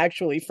person was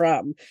actually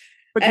from.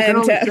 But you can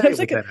only say I was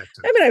like,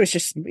 I was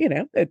just,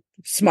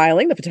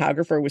 smiling. The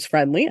photographer was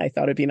friendly. I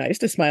thought it'd be nice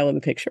to smile in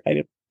the picture.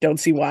 I don't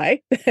see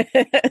why.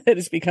 It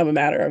has become a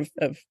matter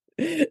of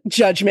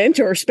judgment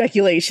or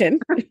speculation.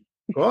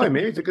 Well,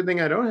 maybe it's a good thing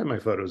I don't have my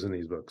photos in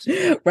these books.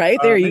 Right?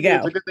 There you go.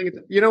 It's a good thing.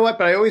 You know what?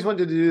 But I always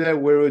wanted to do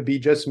that where it would be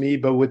just me,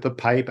 but with the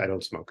pipe. I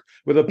don't smoke.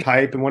 With a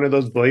pipe and one of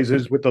those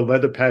blazers with the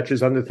leather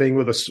patches on the thing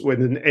with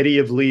an eddy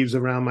of leaves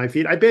around my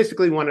feet. I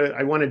basically want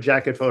a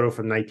jacket photo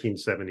from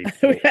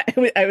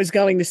 1970. I was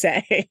going to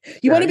say,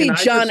 you want to be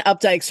John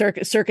Updike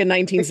circa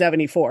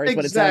 1974 is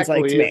what it sounds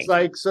like to me. It's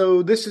like,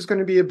 so this is going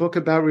to be a book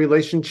about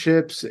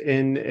relationships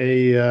in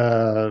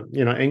a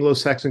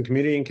Anglo-Saxon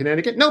community in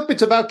Connecticut. Nope,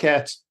 it's about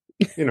cats.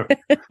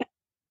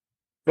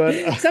 But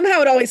somehow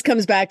it always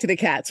comes back to the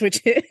cats,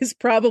 which is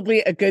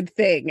probably a good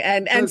thing.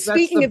 And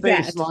speaking of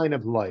that, baseline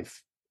of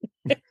life.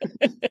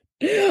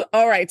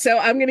 All right, so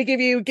I'm going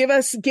to give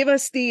us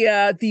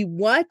the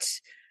what,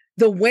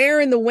 the where,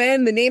 and the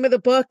when, the name of the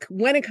book,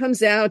 when it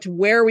comes out,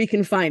 where we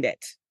can find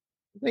it.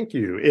 Thank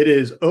you. It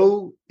is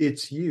Oh,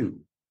 It's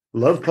You,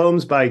 Love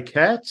Poems by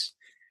Cats.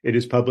 It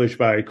is published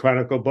by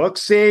Chronicle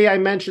Books. See, I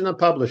mentioned the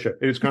publisher.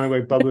 It is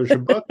Chronicle Publisher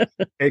Book.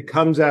 It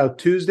comes out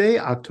Tuesday,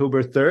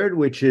 October 3rd,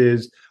 which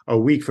is a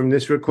week from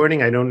this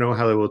recording. I don't know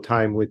how it will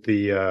time with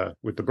the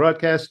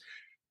broadcast,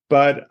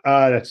 but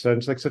that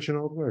sounds like such an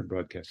old word,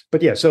 broadcast.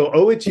 But yeah, so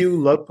Oh, It's You,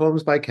 Love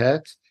Poems by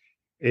Cats.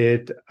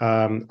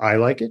 I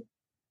like it.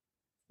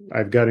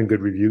 I've gotten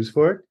good reviews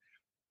for it.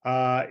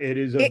 It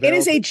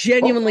is a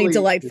genuinely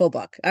delightful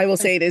book. I will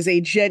say it is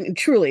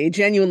truly a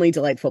genuinely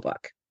delightful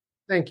book.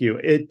 Thank you.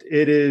 It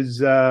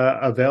is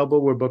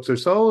available where books are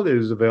sold. It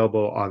is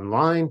available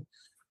online.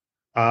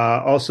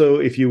 Also,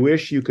 if you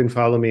wish, you can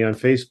follow me on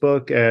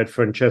Facebook at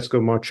Francesco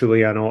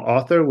Marciuliano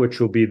Author, which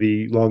will be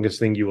the longest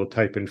thing you will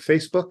type in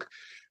Facebook,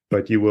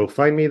 but you will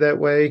find me that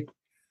way.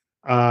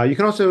 You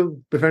can also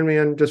befriend me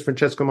on just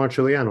Francesco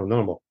Marciuliano,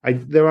 normal.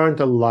 There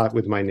aren't a lot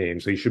with my name,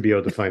 so you should be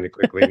able to find it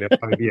quickly. And there'll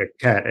probably be a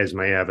cat as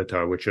my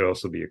avatar, which should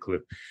also be a clue.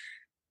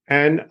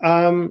 And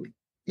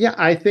yeah,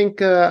 I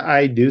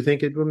do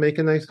think it will make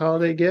a nice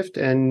holiday gift.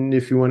 And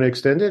if you want to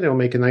extend it, it'll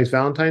make a nice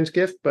Valentine's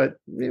gift. But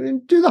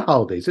do the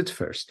holidays. It's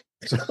first.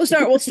 So.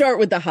 We'll start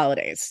with the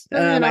holidays.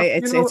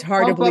 It's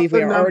hard to believe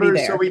we are already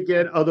there. So we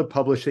get other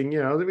publishing.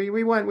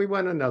 We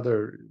want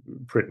another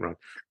print run.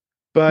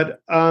 But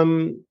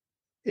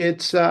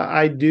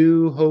I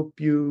do hope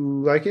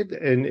you like it,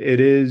 and it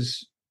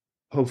is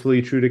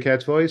hopefully true to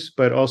Cat's voice.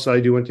 But also,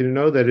 I do want you to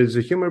know that it is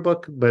a humor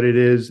book. But it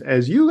is,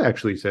 as you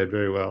actually said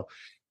very well,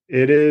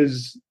 it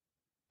is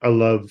a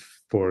love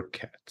for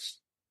cats.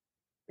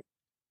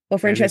 Well,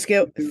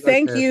 Francesco,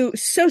 thank you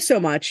so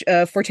much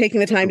for taking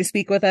the time to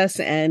speak with us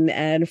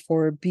and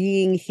for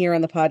being here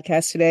on the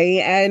podcast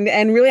today.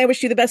 And really, I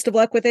wish you the best of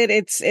luck with it.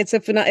 It's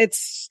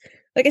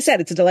like I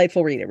said, it's a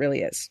delightful read. It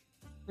really is.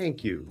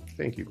 Thank you,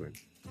 Gwen.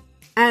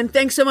 And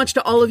thanks so much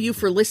to all of you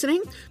for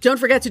listening. Don't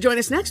forget to join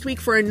us next week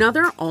for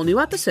another all-new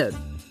episode.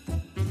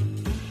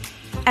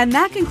 And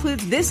that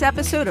concludes this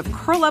episode of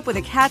Curl Up with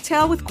a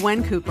Cattail with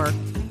Gwen Cooper.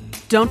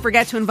 Don't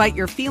forget to invite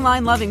your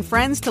feline-loving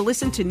friends to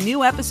listen to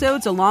new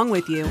episodes along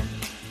with you.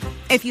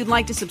 If you'd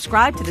like to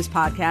subscribe to this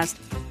podcast,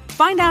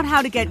 find out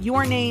how to get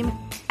your name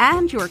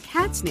and your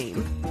cat's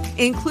name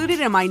included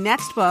in my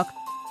next book,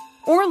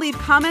 or leave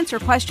comments or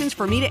questions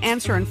for me to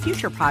answer in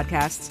future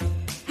podcasts,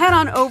 head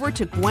on over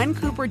to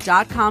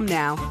gwencooper.com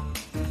now.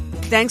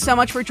 Thanks so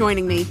much for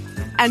joining me,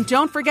 and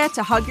don't forget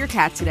to hug your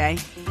cat today.